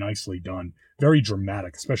very nicely done, very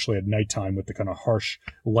dramatic, especially at nighttime with the kind of harsh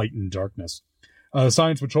light and darkness.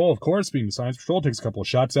 Science Patrol, of course, being the Science Patrol, takes a couple of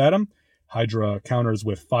shots at him. Hydra counters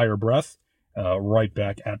with fire breath right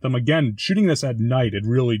back at them. Again, shooting this at night, it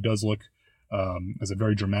really does look as a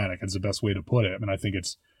very dramatic. It's the best way to put it. I mean, I think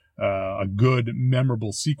it's a good,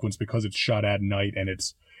 memorable sequence because it's shot at night, and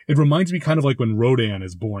it reminds me kind of like when Rodan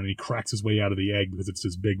is born and he cracks his way out of the egg because it's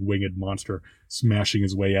this big winged monster smashing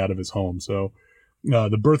his way out of his home. So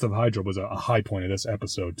the birth of Hydra was a high point of this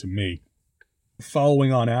episode to me.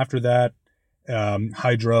 Following on after that,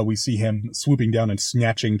 Hydra, we see him swooping down and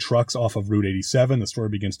snatching trucks off of Route 87. The story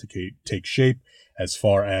begins to take shape as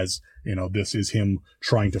far as, this is him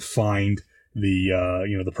trying to find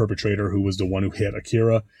the perpetrator who was the one who hit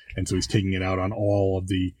Akira. And so he's taking it out on all of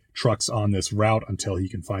the trucks on this route until he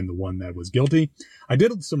can find the one that was guilty. I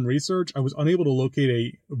did some research. I was unable to locate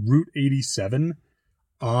a Route 87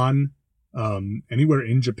 on anywhere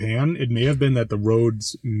in Japan. It may have been that the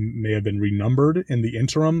roads may have been renumbered in the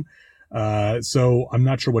interim. So I'm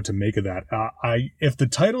not sure what to make of that. If the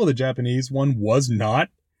title of the Japanese one was not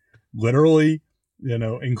literally,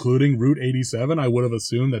 including Route 87, I would have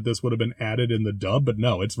assumed that this would have been added in the dub, but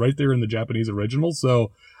no, it's right there in the Japanese original.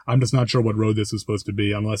 So I'm just not sure what road this is supposed to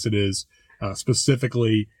be, unless it is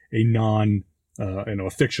specifically a a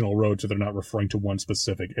fictional road, so they're not referring to one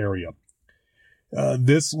specific area.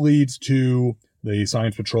 This leads to the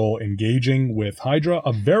Science Patrol engaging with Hydra,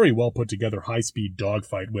 a very well put together high-speed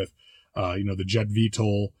dogfight with, the Jet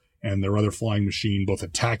VTOL and their other flying machine both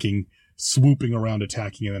swooping around,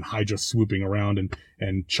 attacking, and then Hydra swooping around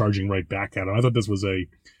and charging right back at him. I thought this was a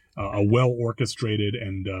well-orchestrated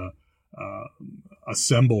and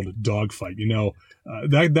assembled dogfight.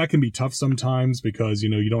 That can be tough sometimes because,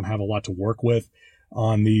 you don't have a lot to work with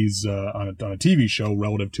on these, on a TV show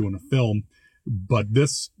relative to in a film. But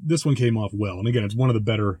this one came off well. And again, it's one of the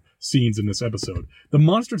better scenes in this episode. The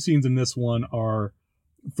monster scenes in this one are,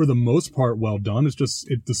 for the most part, well done. It's just,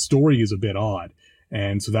 the story is a bit odd.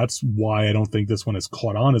 And so that's why I don't think this one has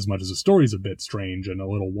caught on as much, as the story's a bit strange and a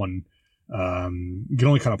little you can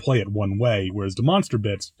only kind of play it one way, whereas the monster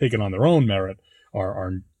bits, taken on their own merit,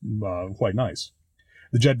 are quite nice.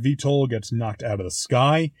 The jet VTOL gets knocked out of the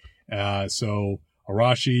sky, so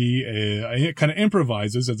Arashi kind of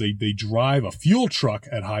improvises as they drive a fuel truck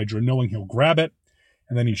at Hydra, knowing he'll grab it,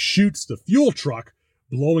 and then he shoots the fuel truck,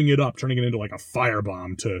 blowing it up, turning it into like a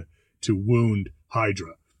firebomb to wound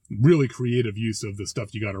Hydra. Really creative use of the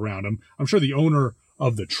stuff you got around him. I'm sure the owner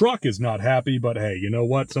of the truck is not happy, but hey, you know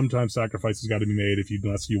what? Sometimes sacrifices got to be made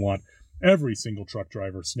unless you want every single truck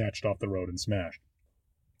driver snatched off the road and smashed.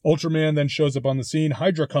 Ultraman then shows up on the scene.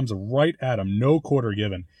 Hydra comes right at him, no quarter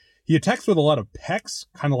given. He attacks with a lot of pecks,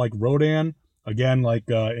 kind of like Rodan, again, like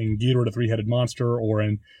in Ghidorah the Three-Headed Monster, or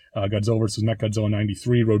in Godzilla vs. Mechagodzilla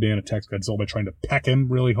 93, Rodan attacks Godzilla by trying to peck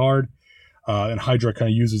him really hard, and Hydra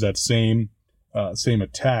kind of uses that same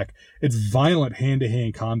attack. It's violent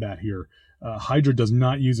hand-to-hand combat here. Hydra does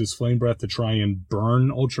not use his flame breath to try and burn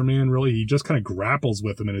Ultraman, really. He just kind of grapples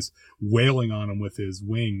with him and is wailing on him with his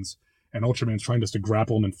wings, and Ultraman's trying just to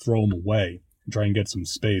grapple him and throw him away and try and get some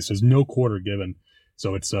space. There's no quarter given.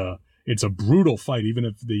 So it's a brutal fight, even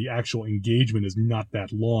if the actual engagement is not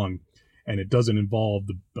that long, and it doesn't involve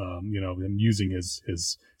him using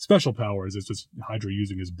his special powers. It's just Hydra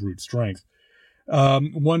using his brute strength.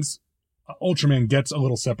 Once Ultraman gets a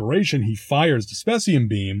little separation, he fires the Specium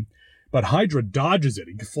Beam, but Hydra dodges it.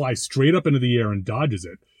 He flies straight up into the air and dodges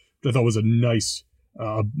it. I thought was a nice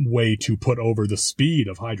way to put over the speed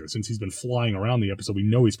of Hydra. Since he's been flying around the episode, we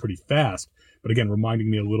know he's pretty fast. But again,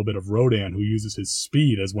 reminding me a little bit of Rodan, who uses his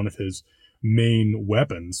speed as one of his main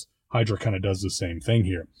weapons. Hydra kind of does the same thing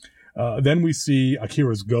here. Then we see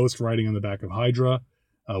Akira's ghost riding on the back of Hydra,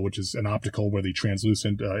 which is an optical where the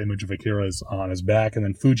translucent image of Akira is on his back. And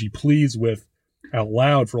then Fuji pleads out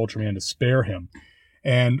loud for Ultraman to spare him.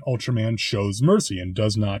 And Ultraman shows mercy and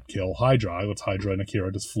does not kill Hydra. Lets Hydra and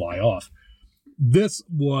Akira just fly off. This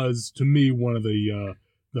was, to me, one of the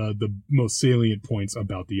most salient points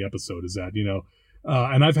about the episode is that,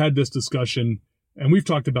 and I've had this discussion, and we've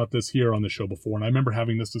talked about this here on the show before, and I remember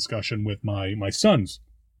having this discussion with my sons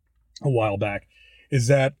a while back, is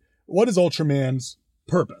that what is Ultraman's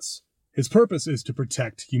purpose? His purpose is to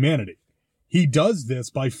protect humanity. He does this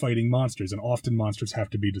by fighting monsters, and often monsters have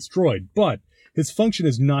to be destroyed, but his function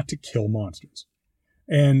is not to kill monsters.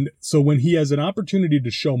 And so when he has an opportunity to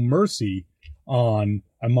show mercy on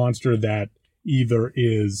a monster that either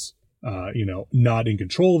is, not in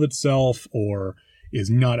control of itself or is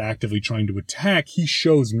not actively trying to attack, he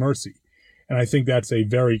shows mercy. And I think that's a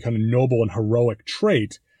very kind of noble and heroic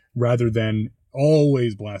trait rather than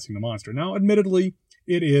always blasting the monster. Now, admittedly,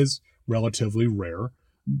 it is relatively rare.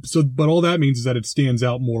 But all that means is that it stands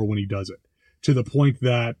out more when he does it, to the point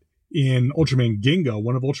that in Ultraman Ginga,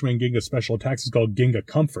 one of Ultraman Ginga's special attacks is called Ginga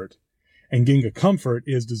Comfort. And Ginga Comfort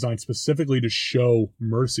is designed specifically to show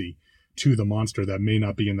mercy to the monster that may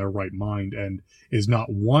not be in their right mind and is not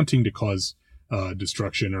wanting to cause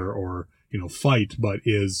destruction or fight, but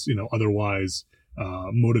is, otherwise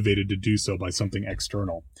motivated to do so by something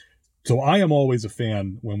external. So I am always a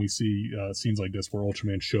fan when we see scenes like this where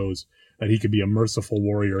Ultraman shows that he could be a merciful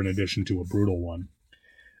warrior in addition to a brutal one.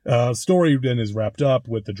 Story then is wrapped up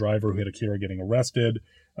with the driver who hit Akira getting arrested.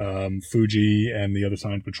 Fuji and the other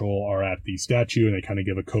Science Patrol are at the statue, and they kind of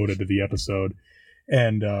give a coda to the episode,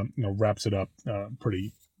 and wraps it up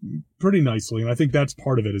pretty nicely. And I think that's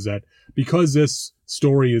part of it, is that because this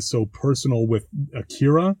story is so personal with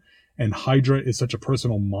Akira, and Hydra is such a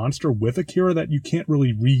personal monster with Akira, that you can't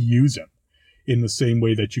really reuse him in the same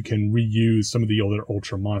way that you can reuse some of the other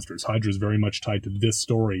Ultra monsters. Hydra is very much tied to this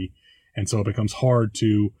story, and so it becomes hard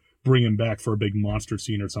to bring him back for a big monster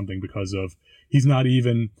scene or something, because of he's not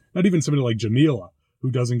even somebody like Jamila, who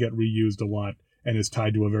doesn't get reused a lot and is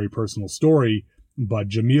tied to a very personal story. But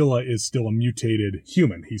Jamila is still a mutated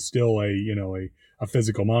human. He's still a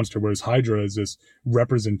physical monster, whereas Hydra is this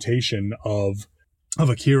representation of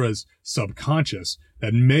Akira's subconscious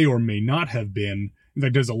that may or may not have been. In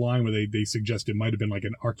fact, there's a line where they suggest it might have been like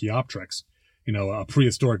an Archaeopteryx, a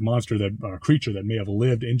prehistoric monster, creature that may have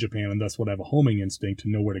lived in Japan and thus would have a homing instinct to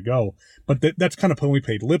know where to go. But that's kind of when we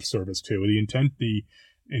paid lip service to. The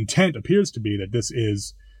intent appears to be that this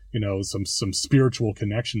is, some spiritual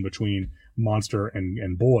connection between monster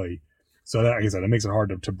and boy. So that, like I said, it makes it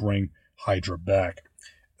hard to bring Hydra back.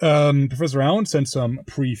 Professor Allen sent some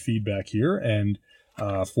pre-feedback here, and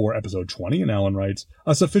for episode 20, and Alan writes,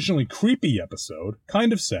 a sufficiently creepy episode,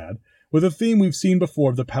 kind of sad, with a theme we've seen before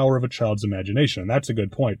of the power of a child's imagination. And that's a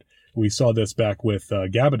good point. We saw this back with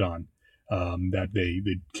Gabadon, that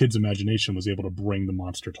the kid's imagination was able to bring the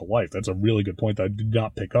monster to life. That's a really good point that I did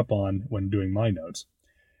not pick up on when doing my notes.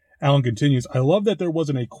 Alan continues, I love that there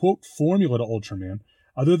wasn't a, quote, formula to Ultraman,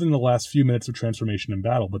 other than the last few minutes of transformation and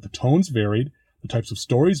battle, but the tones varied, The types of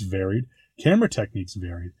stories varied. Camera techniques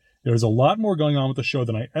varied. There was a lot more going on with the show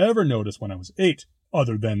than I ever noticed when I was 8,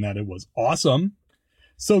 other than that it was awesome.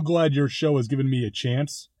 So glad your show has given me a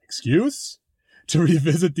chance, to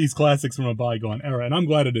revisit these classics from a bygone era, and I'm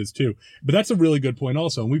glad it is too. But that's a really good point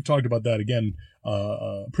also, and we've talked about that again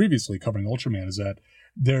previously covering Ultraman, is that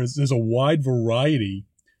there's a wide variety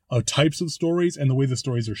of types of stories and the way the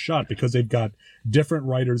stories are shot, because they've got different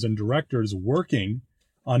writers and directors working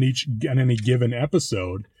on any given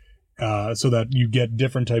episode, so that you get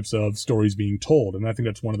different types of stories being told. And I think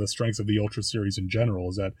that's one of the strengths of the Ultra series in general,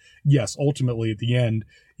 is that, yes, ultimately at the end,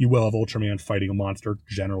 you will have Ultraman fighting a monster,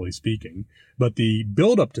 generally speaking. But the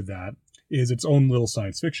build-up to that is its own little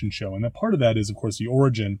science fiction show. And that part of that is, of course, the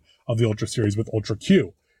origin of the Ultra series with Ultra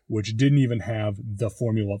Q, which didn't even have the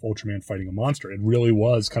formula of Ultraman fighting a monster. It really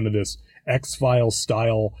was kind of this X-Files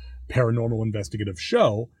style paranormal investigative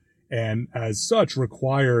show, and as such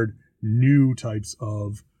required new types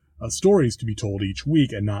of stories to be told each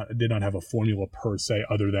week, and did not have a formula per se,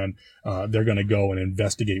 other than they're going to go and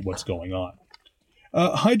investigate what's going on.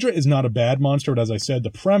 Hydra is not a bad monster, but as I said,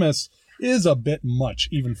 the premise is a bit much,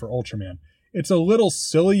 even for Ultraman. It's a little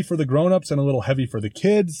silly for the grown-ups and a little heavy for the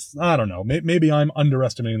kids. I don't know. Maybe I'm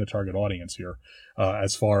underestimating the target audience here,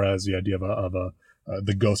 as far as the idea of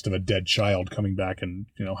the ghost of a dead child coming back and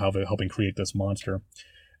helping create this monster.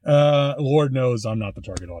 Lord knows I'm not the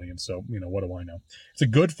target audience, so, what do I know? It's a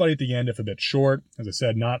good fight at the end, if a bit short. As I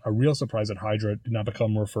said, not a real surprise that Hydra did not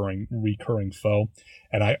become a recurring foe.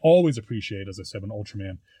 And I always appreciate, as I said, when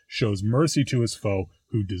Ultraman shows mercy to his foe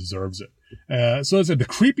who deserves it. So as I said, the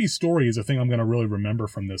creepy story is a thing I'm going to really remember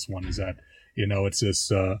from this one, is that, it's this,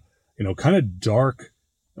 kind of dark,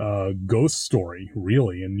 ghost story,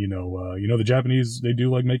 really. And, the Japanese, they do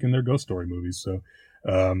like making their ghost story movies.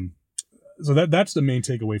 So that's the main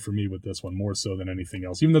takeaway for me with this one, more so than anything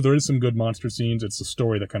else. Even though there is some good monster scenes, it's the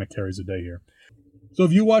story that kind of carries the day here. So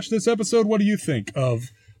if you watch this episode, what do you think of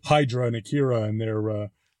Hydra and Akira and their,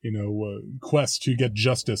 quest to get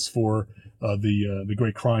justice for the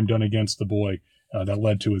great crime done against the boy that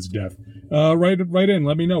led to his death? Write in.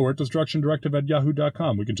 Let me know. We're at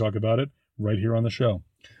destructiondirective@yahoo.com. We can talk about it right here on the show.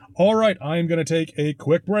 All right, I am going to take a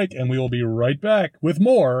quick break, and we will be right back with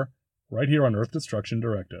more right here on Earth Destruction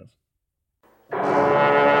Directive.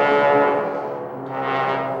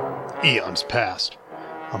 Eons passed.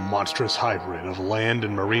 A monstrous hybrid of land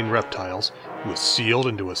and marine reptiles was sealed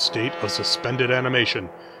into a state of suspended animation,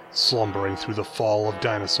 slumbering through the fall of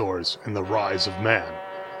dinosaurs and the rise of man.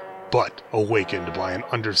 But, awakened by an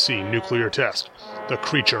undersea nuclear test, the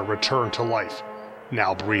creature returned to life,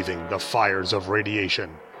 now breathing the fires of radiation.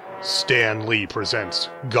 Stan Lee presents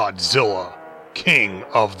Godzilla, King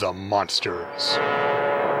of the Monsters.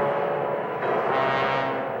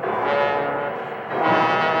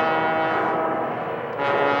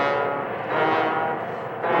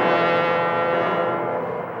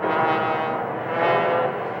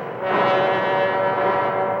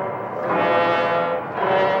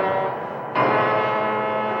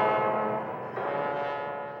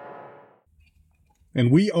 And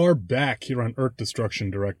we are back here on Earth Destruction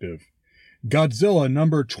Directive. Godzilla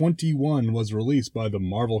number 21 was released by the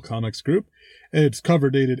Marvel Comics Group. It's cover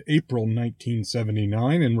dated April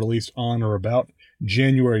 1979 and released on or about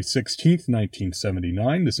January 16th,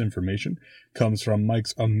 1979. This information comes from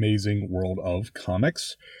Mike's Amazing World of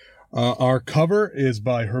Comics. Our cover is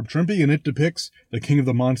by Herb Trimpe, and it depicts the King of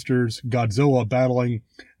the Monsters, Godzilla, battling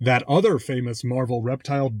that other famous Marvel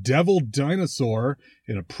reptile, Devil Dinosaur,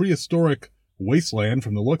 in a prehistoric wasteland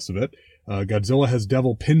from the looks of it. Godzilla has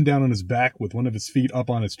Devil pinned down on his back with one of his feet up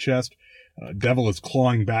on his chest. Devil is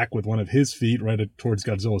clawing back with one of his feet right towards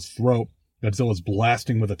Godzilla's throat. Godzilla's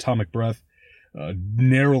blasting with atomic breath,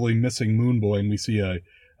 narrowly missing Moon Boy, and we see a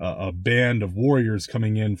band of warriors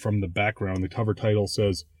coming in from the background.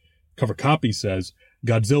 The cover copy says,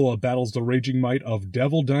 Godzilla battles the raging might of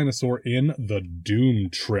Devil Dinosaur in the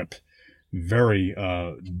Doom Trip. Very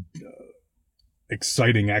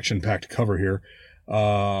exciting, action-packed cover here.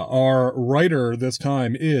 Our writer this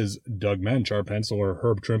time is Doug Mensch. Our penciler,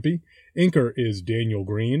 Herb Trimpe. Inker is Daniel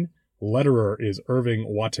Green. Letterer is Irving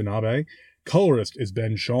Watanabe. Colorist is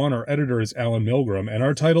Ben Shawn. Our editor is Alan Milgram. And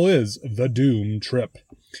our title is The Doom Trip.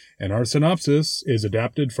 And our synopsis is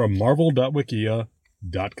adapted from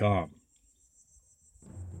marvel.wikia.com.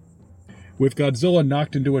 With Godzilla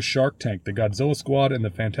knocked into a shark tank, the Godzilla Squad and the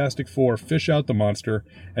Fantastic Four fish out the monster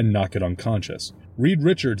and knock it unconscious. Reed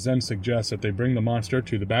Richards then suggests that they bring the monster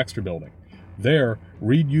to the Baxter Building. There,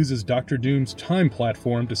 Reed uses Dr. Doom's time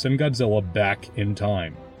platform to send Godzilla back in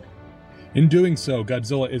time. In doing so,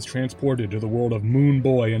 Godzilla is transported to the world of Moon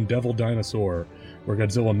Boy and Devil Dinosaur, where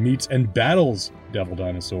Godzilla meets and battles Devil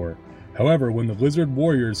Dinosaur. However, when the Lizard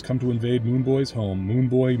Warriors come to invade Moon Boy's home, Moon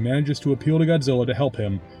Boy manages to appeal to Godzilla to help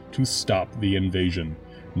him to stop the invasion.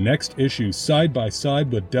 Next issue, side by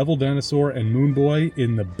side with Devil Dinosaur and Moon Boy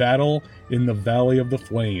in the battle in the Valley of the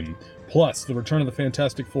Flame. Plus, the return of the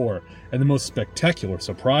Fantastic Four, and the most spectacular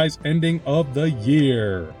surprise ending of the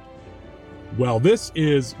year. Well, this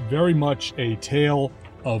is very much a tale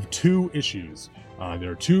of two issues.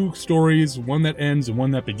 There are two stories, one that ends and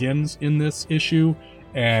one that begins in this issue,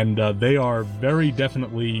 and they are very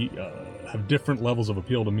definitely have different levels of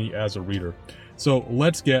appeal to me as a reader. So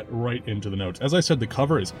let's get right into the notes. As I said, the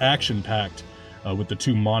cover is action-packed with the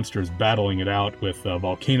two monsters battling it out, with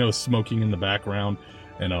volcanoes smoking in the background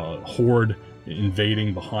and a horde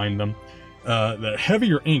invading behind them. The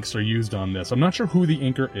heavier inks are used on this. I'm not sure who the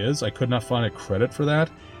inker is. I could not find a credit for that,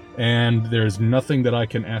 and there's nothing that I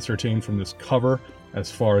can ascertain from this cover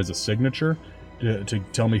as far as a signature to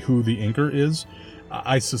tell me who the inker is.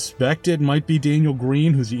 I suspect it might be Daniel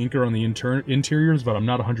Green, who's the inker on the interiors, but I'm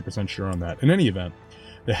not 100% sure on that. In any event,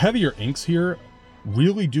 the heavier inks here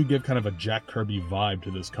really do give kind of a Jack Kirby vibe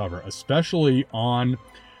to this cover, especially on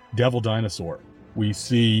Devil Dinosaur. We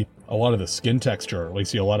see a lot of the skin texture. We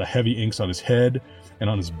see a lot of heavy inks on his head and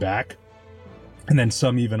on his back, and then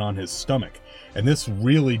some even on his stomach. And this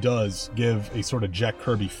really does give a sort of Jack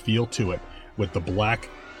Kirby feel to it, with the black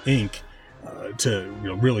ink to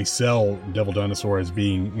really sell Devil Dinosaur as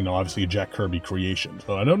being, obviously a Jack Kirby creation.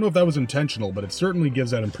 So I don't know if that was intentional, but it certainly gives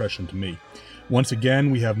that impression to me. Once again,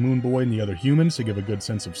 we have Moon Boy and the other humans to give a good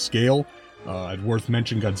sense of scale. It's worth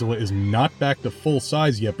mentioning Godzilla is not back to full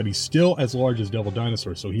size yet, but he's still as large as Devil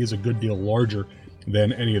Dinosaur, so he is a good deal larger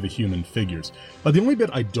than any of the human figures. But the only bit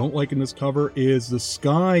I don't like in this cover is the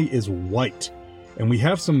sky is white, and we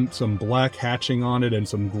have some black hatching on it and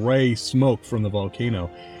some gray smoke from the volcano.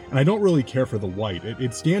 And I don't really care for the white.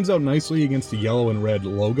 It stands out nicely against the yellow and red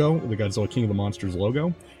logo, the Godzilla King of the Monsters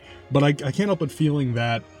logo. But I can't help but feeling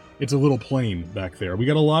that it's a little plain back there. We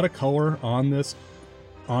got a lot of color on this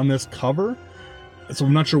cover, so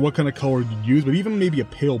I'm not sure what kind of color you'd use, but even maybe a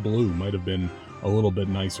pale blue might have been a little bit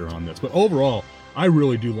nicer on this. But overall, I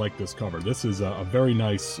really do like this cover. This is a very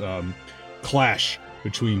nice clash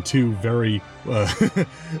between two very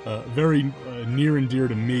near and dear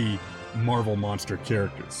to me Marvel monster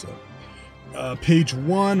characters. So, page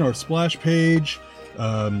 1, our splash page,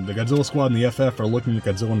 the Godzilla Squad and the FF are looking at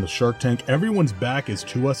Godzilla in the shark tank. Everyone's back is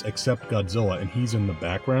to us except Godzilla, and he's in the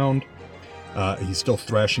background. He's still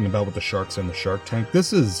thrashing about with the sharks in the shark tank.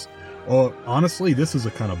 This is, honestly, this is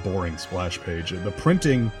a kind of boring splash page. The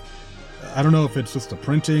printing, I don't know if it's just the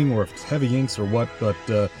printing or if it's heavy inks or what, but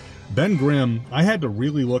Ben Grimm, I had to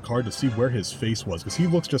really look hard to see where his face was, because he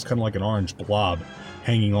looks just kind of like an orange blob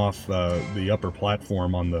hanging off the upper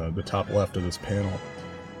platform on the top left of this panel.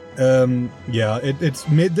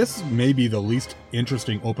 This may be the least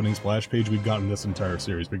interesting opening splash page we've gotten this entire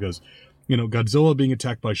series, because, Godzilla being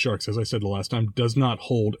attacked by sharks, as I said the last time, does not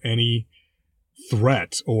hold any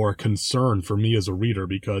threat or concern for me as a reader,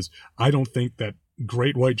 because I don't think that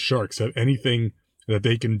great white sharks have anything that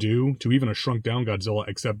they can do to even a shrunk down Godzilla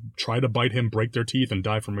except try to bite him, break their teeth, and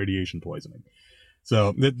die from radiation poisoning.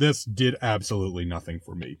 So this did absolutely nothing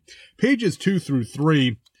for me. Pages 2 through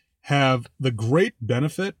 3 have the great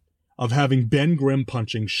benefit of having Ben Grimm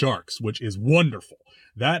punching sharks, which is wonderful.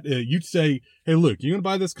 That you'd say, hey, Luke, you gonna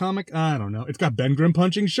buy this comic? I don't know. It's got Ben Grimm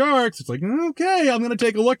punching sharks. It's like, okay, I'm gonna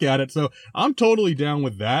take a look at it. So I'm totally down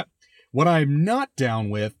with that. What I'm not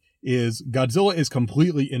down with is Godzilla is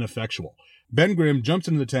completely ineffectual. Ben Grimm jumps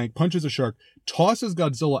into the tank, punches a shark, tosses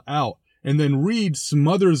Godzilla out, and then Reed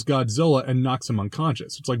smothers Godzilla and knocks him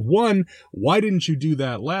unconscious. It's like, one, why didn't you do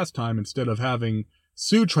that last time instead of having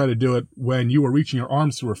Sue try to do it when you were reaching your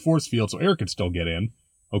arms through a force field so air could still get in?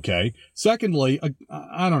 Okay. Secondly,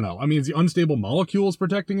 I don't know. I mean, is the unstable molecules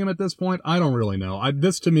protecting him at this point? I don't really know.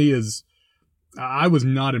 This to me is, I was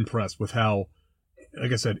not impressed with how,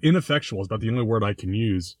 like I said, ineffectual is about the only word I can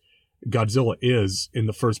use Godzilla is in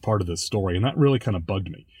the first part of this story, and that really kind of bugged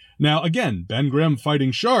me. Now, again, Ben Grimm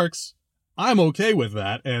fighting sharks, I'm okay with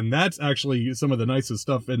that, and that's actually some of the nicest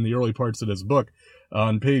stuff in the early parts of this book.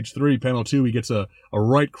 On page 3, panel 2, he gets a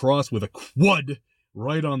right cross with a quad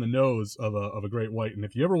right on the nose of a great white, and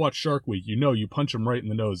if you ever watch Shark Week, you punch him right in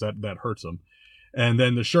the nose, that hurts him. And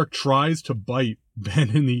then the shark tries to bite Ben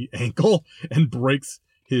in the ankle and breaks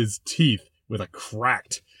his teeth with a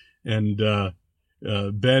cracked. And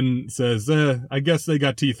Ben says, I guess they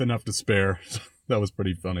got teeth enough to spare. That was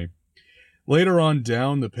pretty funny. Later on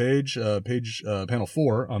down the page, panel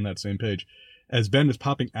 4 on that same page, as Ben is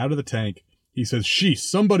popping out of the tank, he says, sheesh,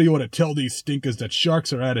 somebody ought to tell these stinkers that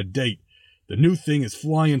sharks are out of date. the new thing is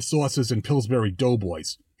flying saucers and Pillsbury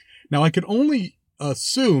Doughboys. Now, I could only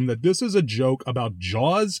assume that this is a joke about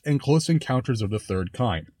Jaws and Close Encounters of the Third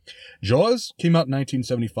Kind. Jaws came out in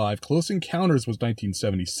 1975. Close Encounters was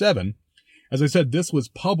 1977. As I said, this was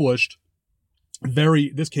published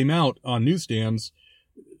this came out on newsstands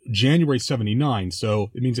January 79, so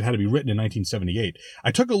it means it had to be written in 1978.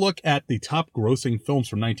 I took a look at the top grossing films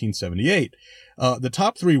from 1978. The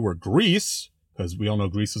top three were Grease, because we all know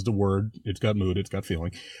Grease is the word. It's got mood, it's got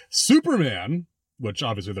feeling. Superman, which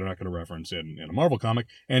obviously they're not going to reference in a Marvel comic,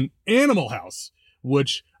 and Animal House,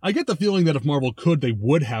 which I get the feeling that if Marvel could, they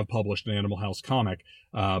would have published an Animal House comic,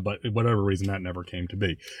 but for whatever reason, that never came to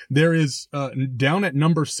be. There is, down at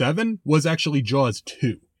number 7 was actually Jaws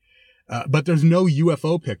 2. But there's no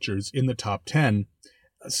UFO pictures in the top 10.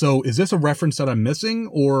 So is this a reference that I'm missing,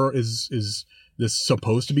 or is this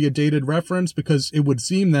supposed to be a dated reference? Because it would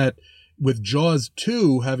seem that with Jaws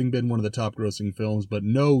 2 having been one of the top grossing films, but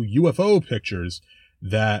no UFO pictures,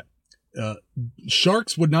 that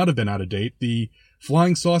Sharks would not have been out of date. The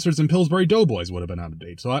Flying Saucers and Pillsbury Doughboys would have been out of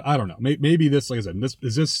date. So I don't know. Maybe this, like I said,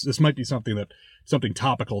 this might be something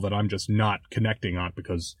topical that I'm just not connecting on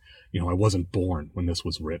because, I wasn't born when this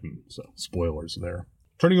was written. So spoilers there.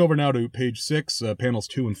 Turning over now to page 6, panels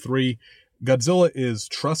 2 and 3. Godzilla is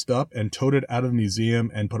trussed up and toted out of the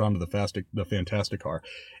museum and put onto the Fantastic Car.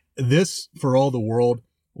 This, for all the world,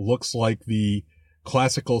 looks like the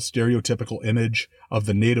classical stereotypical image of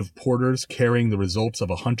the native porters carrying the results of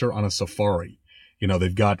a hunter on a safari.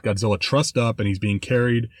 They've got Godzilla trussed up and he's being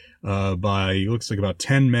carried by, looks like about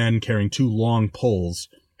 10 men carrying 2 long poles.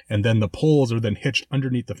 And then the poles are then hitched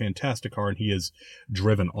underneath the Fantastic Car and he is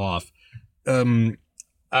driven off.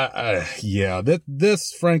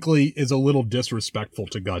 This frankly is a little disrespectful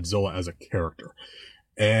to Godzilla as a character.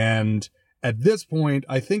 And at this point,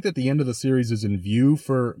 I think that the end of the series is in view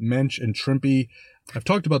for Mensch and Trimpe. I've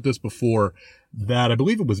talked about this before, that I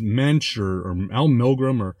believe it was Mensch or Al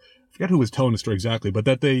Milgram, or I forget who was telling the story exactly, but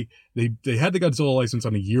that they had the Godzilla license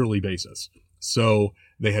on a yearly basis. So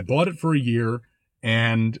they had bought it for a year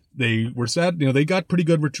and they were sad, they got pretty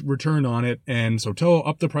good return on it. And so Toho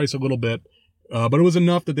upped the price a little bit, but it was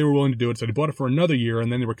enough that they were willing to do it. So they bought it for another year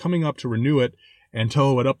and then they were coming up to renew it and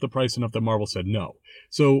Toho had upped the price enough that Marvel said no.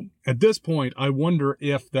 So at this point, I wonder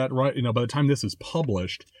if that, by the time this is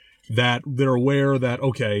published, that they're aware that,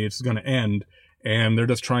 okay, it's going to end and they're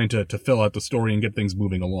just trying to fill out the story and get things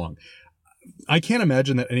moving along. I can't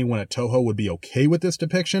imagine that anyone at Toho would be okay with this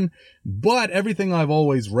depiction, but everything I've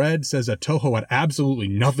always read says that Toho had absolutely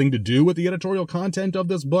nothing to do with the editorial content of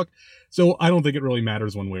this book, so I don't think it really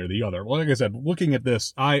matters one way or the other. Like I said, looking at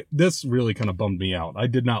this, this really kind of bummed me out. I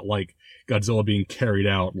did not like Godzilla being carried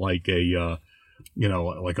out like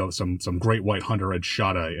some great white hunter had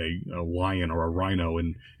shot a lion or a rhino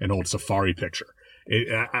in an old safari picture.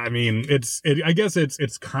 I guess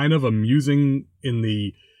it's kind of amusing in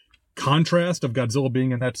the contrast of Godzilla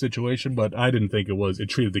being in that situation, but I didn't think it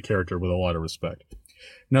treated the character with a lot of respect.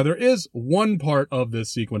 Now, there is one part of this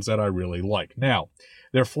sequence that I really like. Now,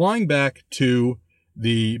 they're flying back to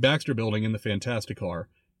the Baxter Building in the Fantastic Car,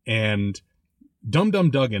 and Dum Dum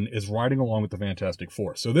Dugan is riding along with the Fantastic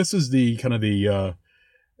Four. So this is it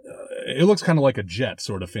looks kind of like a jet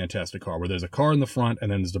sort of Fantastic Car, where there's a car in the front, and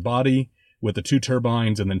then there's the body with the 2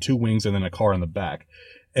 turbines, and then 2 wings, and then a car in the back.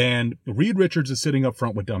 And Reed Richards is sitting up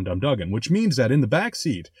front with Dum Dum Dugan, which means that in the back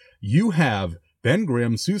seat, you have Ben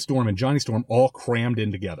Grimm, Sue Storm, and Johnny Storm all crammed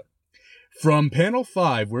in together. From panel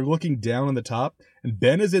 5, we're looking down on the top, and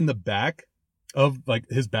Ben is in the back of,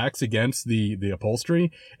 his back's against the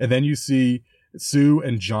upholstery, and then you see Sue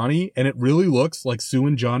and Johnny, and it really looks like Sue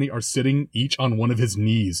and Johnny are sitting each on one of his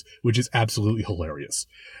knees, which is absolutely hilarious.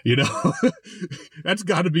 That's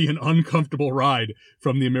got to be an uncomfortable ride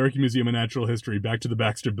from the American Museum of Natural History back to the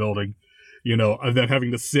Baxter Building, and then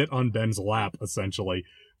having to sit on Ben's lap, essentially.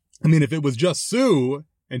 I mean, if it was just Sue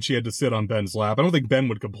and she had to sit on Ben's lap, I don't think Ben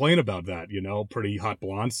would complain about that, pretty hot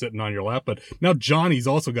blonde sitting on your lap. But now Johnny's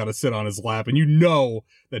also got to sit on his lap, and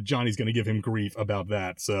that Johnny's going to give him grief about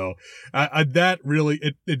that. So that really,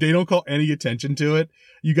 they don't call any attention to it.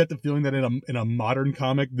 You get the feeling that in a modern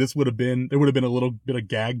comic, there would have been a little bit of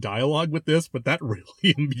gag dialogue with this, but that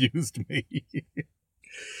really amused me.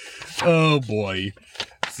 Oh boy.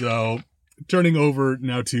 So turning over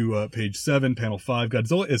now to page 7, panel 5,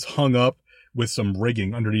 Godzilla is hung up with some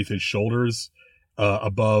rigging underneath his shoulders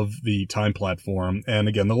above the time platform. And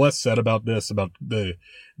again, the less said about this, about the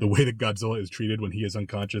way that Godzilla is treated when he is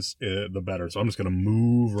unconscious, the better. So I'm just going to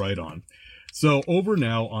move right on. So over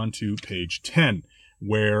now onto page 10,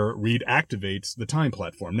 where Reed activates the time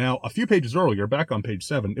platform. Now, a few pages earlier, back on page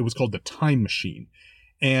 7, it was called the Time Machine.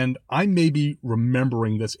 And I may be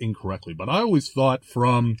remembering this incorrectly, but I always thought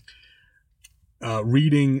from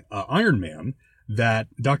reading Iron Man that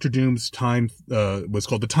Dr. Doom's time was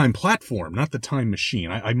called the Time Platform, not the Time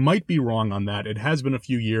Machine. I might be wrong on that. It has been a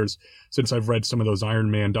few years since I've read some of those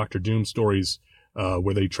Iron Man, Dr. Doom stories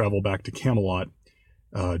where they travel back to Camelot.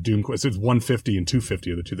 Doom Quest. It's 150 and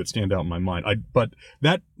 250 are the two that stand out in my mind. But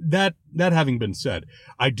that having been said,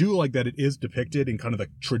 I do like that it is depicted in kind of the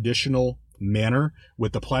traditional manner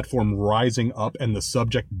with the platform rising up and the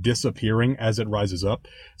subject disappearing as it rises up.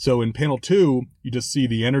 So in panel 2, you just see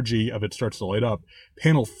the energy of it starts to light up.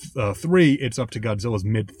 Panel 3, it's up to Godzilla's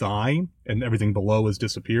mid-thigh and everything below has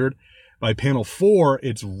disappeared. By panel 4,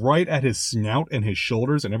 it's right at his snout and his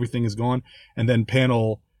shoulders and everything is gone. And then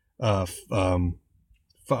panel 5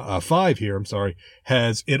 here,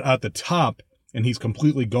 has it at the top and he's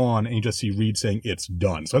completely gone and you just see Reed saying it's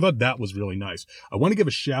done. So I thought that was really nice. I want to give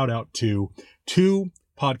a shout out to 2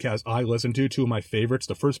 podcasts I listen to, 2 of my favorites.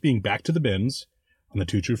 The first being Back to the Bins on the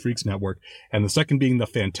Two True Freaks Network, and the second being the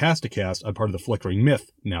Fantasticast, a part of the Flickering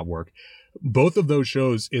Myth Network. Both of those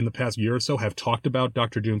shows in the past year or so have talked about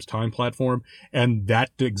Dr. Doom's time platform and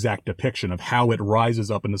that exact depiction of how it rises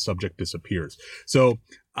up and the subject disappears. So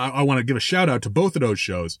I want to give a shout out to both of those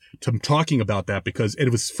shows to talking about that because it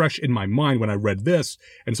was fresh in my mind when I read this.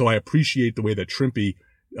 And so I appreciate the way that Trimpe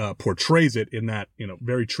portrays it in that,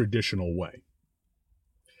 very traditional way.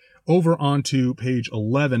 Over onto page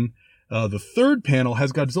 11, the third panel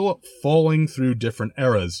has Godzilla falling through different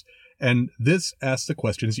eras. And this asks the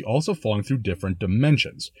question, is he also falling through different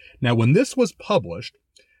dimensions? Now, when this was published,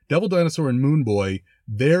 Devil Dinosaur and Moon Boy,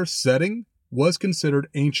 their setting was considered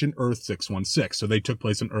ancient Earth 616. So they took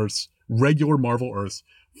place in Earth's regular Marvel Earth's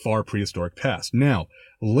far prehistoric past. Now,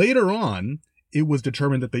 later on, it was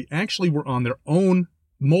determined that they actually were on their own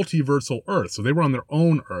multiversal Earth. So they were on their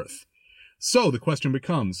own Earth. So the question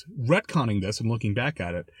becomes, retconning this and looking back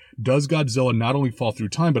at it, does Godzilla not only fall through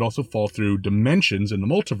time, but also fall through dimensions in the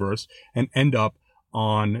multiverse and end up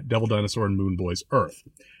on Devil Dinosaur and Moon Boy's Earth?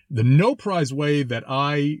 The no prize way that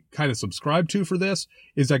I kind of subscribe to for this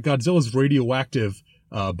is that Godzilla's radioactive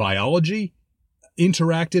biology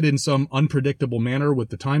interacted in some unpredictable manner with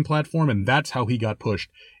the time platform, and that's how he got pushed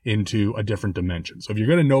into a different dimension. So if you're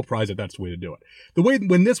going to no prize it, that's the way to do it. The way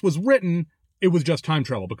when this was written, it was just time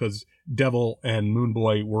travel because Devil and Moon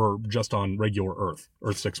Boy were just on regular Earth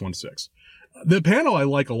 616. The panel I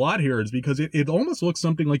like a lot here is because it almost looks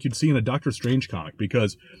something like you'd see in a Doctor Strange comic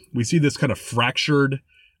because we see this kind of fractured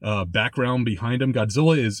background behind him.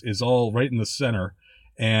 Godzilla is all right in the center,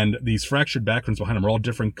 and these fractured backgrounds behind him are all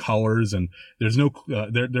different colors, and there's no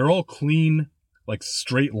they're all clean, like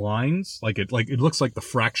straight lines. Like it looks like the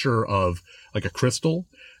fracture of like a crystal,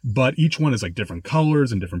 but each one is like different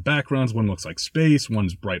colors and different backgrounds. One looks like space,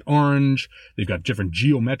 one's bright orange. They've got different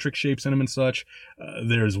geometric shapes in them and such.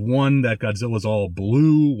 There's one that Godzilla's all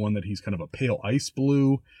blue, one that he's kind of a pale ice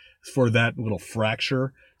blue for that little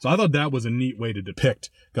fracture. So I thought that was a neat way to depict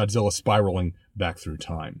Godzilla spiraling back through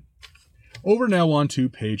time. Over now onto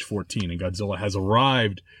page 14, and Godzilla has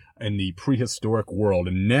arrived in the prehistoric world,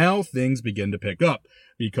 and now things begin to pick up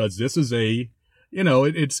because this is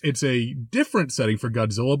it's a different setting for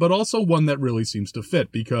Godzilla, but also one that really seems to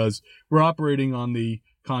fit because we're operating on the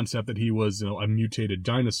concept that he was, a mutated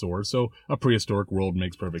dinosaur. So a prehistoric world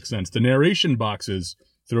makes perfect sense. The narration boxes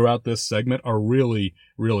throughout this segment are really,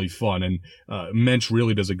 really fun. And Mensch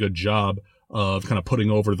really does a good job of kind of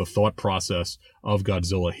putting over the thought process of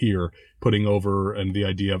Godzilla here, putting over and the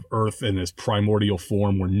idea of Earth in this primordial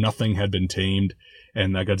form where nothing had been tamed,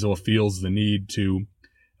 and that Godzilla feels the need to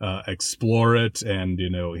explore it, and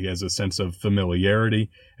he has a sense of familiarity,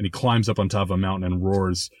 and he climbs up on top of a mountain and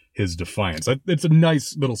roars his defiance. It's a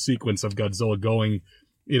nice little sequence of Godzilla going,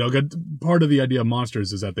 part of the idea of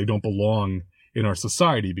monsters is that they don't belong in our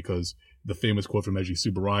society because the famous quote from Eiji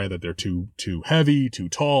Tsuburaya that they're too heavy, too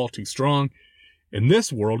tall, too strong. In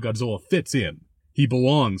this world, Godzilla fits in. He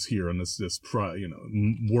belongs here in this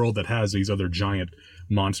world that has these other giant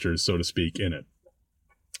monsters, so to speak, in it.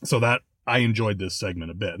 So that I enjoyed this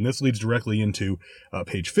segment a bit. And this leads directly into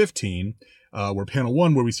page 15, where panel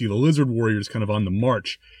 1, where we see the lizard warriors kind of on the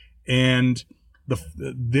march. And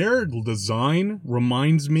their design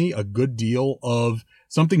reminds me a good deal of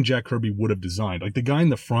something Jack Kirby would have designed. Like the guy in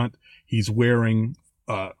the front, he's wearing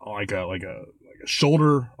like a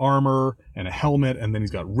shoulder armor and a helmet, and then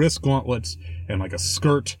he's got wrist gauntlets and like a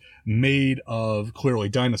skirt made of clearly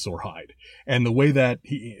dinosaur hide. And the way that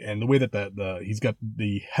he's got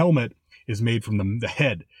the helmet is made from the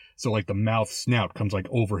head. So like the mouth snout comes like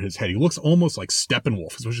over his head. He looks almost like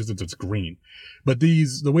Steppenwolf, especially since it's green. But the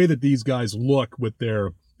way that these guys look with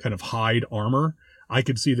their kind of hide armor, I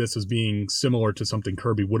could see this as being similar to something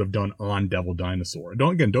Kirby would have done on Devil Dinosaur.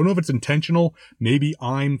 Don't know if it's intentional. Maybe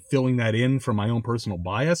I'm filling that in for my own personal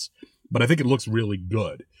bias, but I think it looks really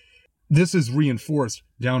good. This is reinforced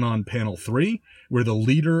down on panel 3, where the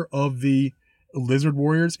leader of the Lizard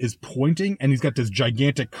Warriors is pointing, and he's got this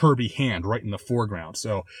gigantic Kirby hand right in the foreground.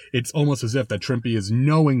 So it's almost as if that Trimpe is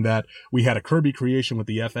knowing that we had a Kirby creation with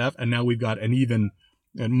the FF, and now we've got an even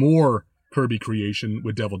and more Kirby creation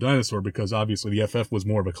with Devil Dinosaur, because obviously the FF was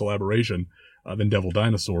more of a collaboration than Devil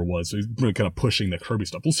Dinosaur was. So he's really kind of pushing the Kirby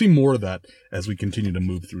stuff. We'll see more of that as we continue to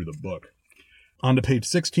move through the book. On to page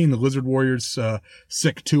 16, the Lizard Warriors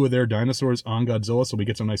sick 2 of their dinosaurs on Godzilla, so we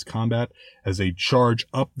get some nice combat as they charge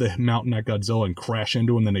up the mountain at Godzilla and crash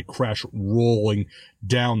into him, then they crash rolling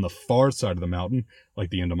down the far side of the mountain, like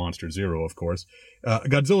the end of Monster Zero, of course.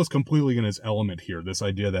 Godzilla's completely in his element here, this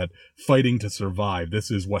idea that fighting to survive, this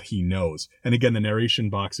is what he knows. And again, the narration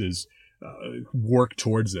boxes work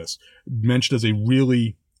towards this. Mensch does a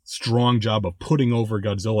really strong job of putting over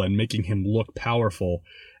Godzilla and making him look powerful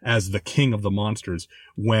as the king of the monsters,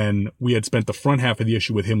 when we had spent the front half of the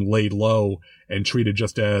issue with him laid low and treated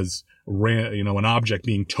just as, an object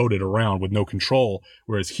being toted around with no control,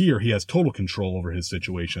 whereas here he has total control over his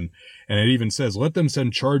situation. And it even says, let them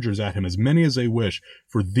send chargers at him, as many as they wish,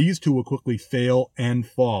 for these two will quickly fail and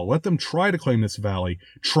fall. Let them try to claim this valley,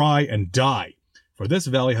 try and die, for this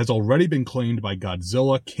valley has already been claimed by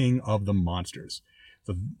Godzilla, king of the monsters.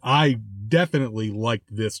 So I definitely liked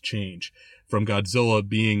this change from Godzilla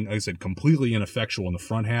being, like I said, completely ineffectual in the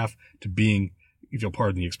front half to being, if you'll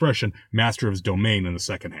pardon the expression, master of his domain in the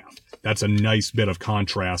second half. That's a nice bit of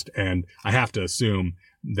contrast, and I have to assume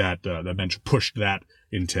that Mensch pushed that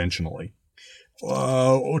intentionally.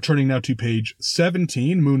 Turning now to page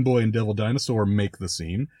 17, Moon Boy and Devil Dinosaur make the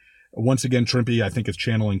scene. Once again, Trimpe, I think, is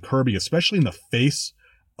channeling Kirby, especially in the face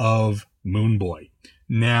of Moon Boy.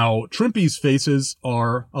 Now, Trimpe's faces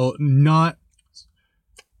are not...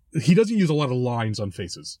 He doesn't use a lot of lines on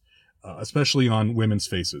faces, especially on women's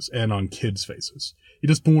faces and on kids' faces. He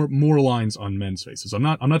does more lines on men's faces. I'm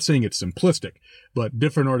not saying it's simplistic, but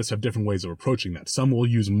different artists have different ways of approaching that. Some will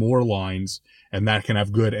use more lines, and that can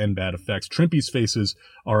have good and bad effects. Trimpe's faces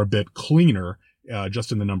are a bit cleaner,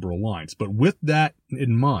 just in the number of lines. But with that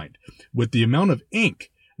in mind, with the amount of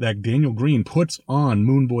ink that Daniel Green puts on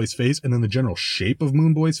Moon Boy's face and then the general shape of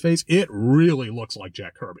Moon Boy's face, it really looks like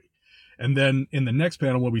Jack Kirby. And then in the next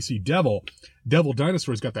panel where we see Devil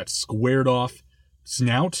Dinosaur's got that squared off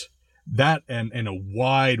snout, that and a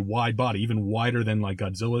wide body, even wider than like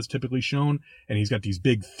Godzilla is typically shown. And he's got these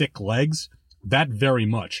big thick legs. That very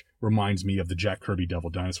much reminds me of the Jack Kirby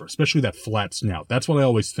Devil Dinosaur, especially that flat snout. That's what I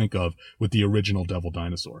always think of with the original Devil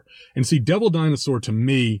Dinosaur. And see, Devil Dinosaur to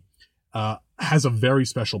me, has a very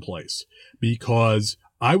special place, because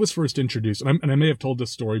I was first introduced, and I may have told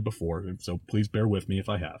this story before, so please bear with me if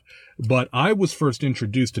I have, but I was first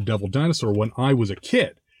introduced to Devil Dinosaur when I was a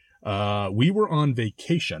kid. We were on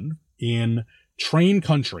vacation in train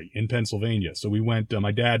country in Pennsylvania. So we went,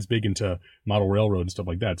 my dad's big into model railroad and stuff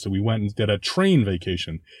like that. So we went and did a train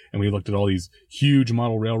vacation, and we looked at all these huge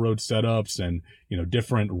model railroad setups and,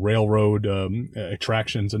 different railroad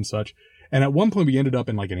attractions and such. And at one point we ended up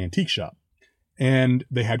in like an antique shop, and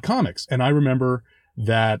they had comics. And I remember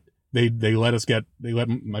that they let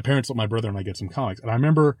my parents let my brother and I get some comics. And I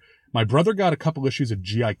remember my brother got a couple issues of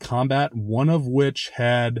GI Combat, one of which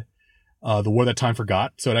had The War That Time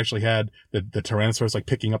Forgot. So it actually had the Tyrannosaurus like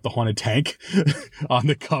picking up the haunted tank on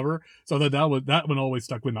the cover. So that one always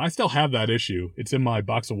stuck with me. I still have that issue. It's in my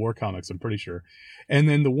box of war comics, I'm pretty sure. And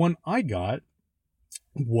then the one I got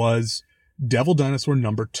was Devil Dinosaur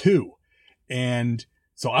number 2. And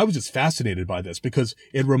so I was just fascinated by this because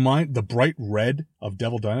the bright red of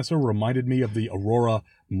Devil Dinosaur reminded me of the Aurora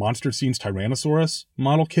Monster Scenes Tyrannosaurus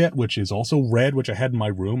model kit, which is also red, which I had in my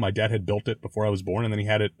room. My dad had built it before I was born, and then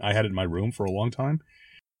I had it in my room for a long time.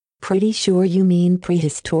 Pretty sure you mean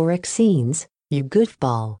prehistoric scenes, you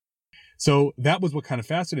goofball. So that was what kind of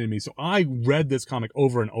fascinated me. So I read this comic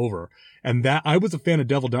over and over, and that I was a fan of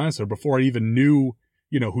Devil Dinosaur before I even knew,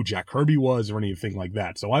 who Jack Kirby was or anything like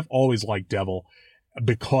that. So I've always liked Devil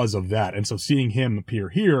because of that. And so seeing him appear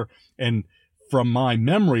here, and from my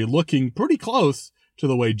memory, looking pretty close to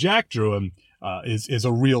the way Jack drew him, is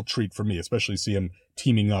a real treat for me, especially see him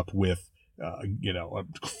teaming up with,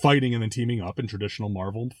 fighting and then teaming up in traditional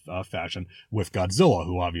Marvel fashion with Godzilla,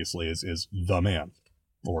 who obviously is the man,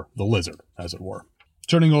 or the lizard, as it were.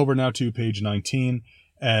 Turning over now to page 19,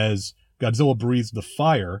 as Godzilla breathes the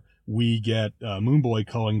fire, we get Moon Boy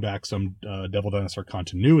calling back some Devil Dinosaur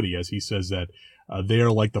continuity, as he says that they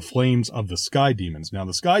are like the flames of the Sky Demons. Now,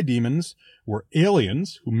 the Sky Demons were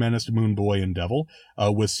aliens who menaced Moon Boy and Devil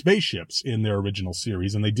with spaceships in their original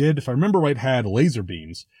series, and they did, if I remember right, had laser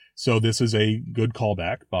beams. So this is a good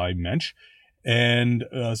callback by Mensch. And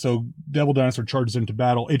so Devil Dinosaur charges into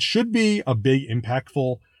battle. It should be a big,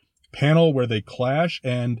 impactful panel where they clash,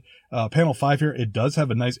 and panel 5 here, it does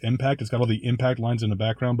have a nice impact. It's got all the impact lines in the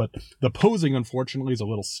background, but the posing, unfortunately, is a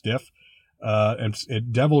little stiff. And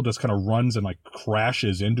Devil just kind of runs and like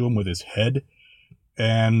crashes into him with his head,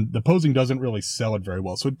 and the posing doesn't really sell it very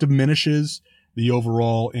well. So it diminishes the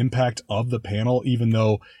overall impact of the panel, even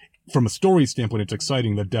though from a story standpoint, it's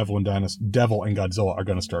exciting that Devil and Godzilla are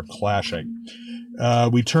going to start clashing.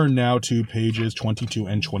 We turn now to pages 22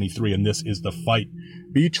 and 23, and this is the fight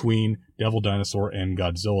between Devil Dinosaur and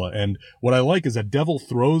Godzilla. And what I like is that Devil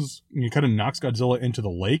kind of knocks Godzilla into the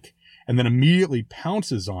lake, and then immediately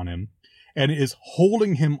pounces on him and is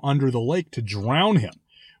holding him under the lake to drown him,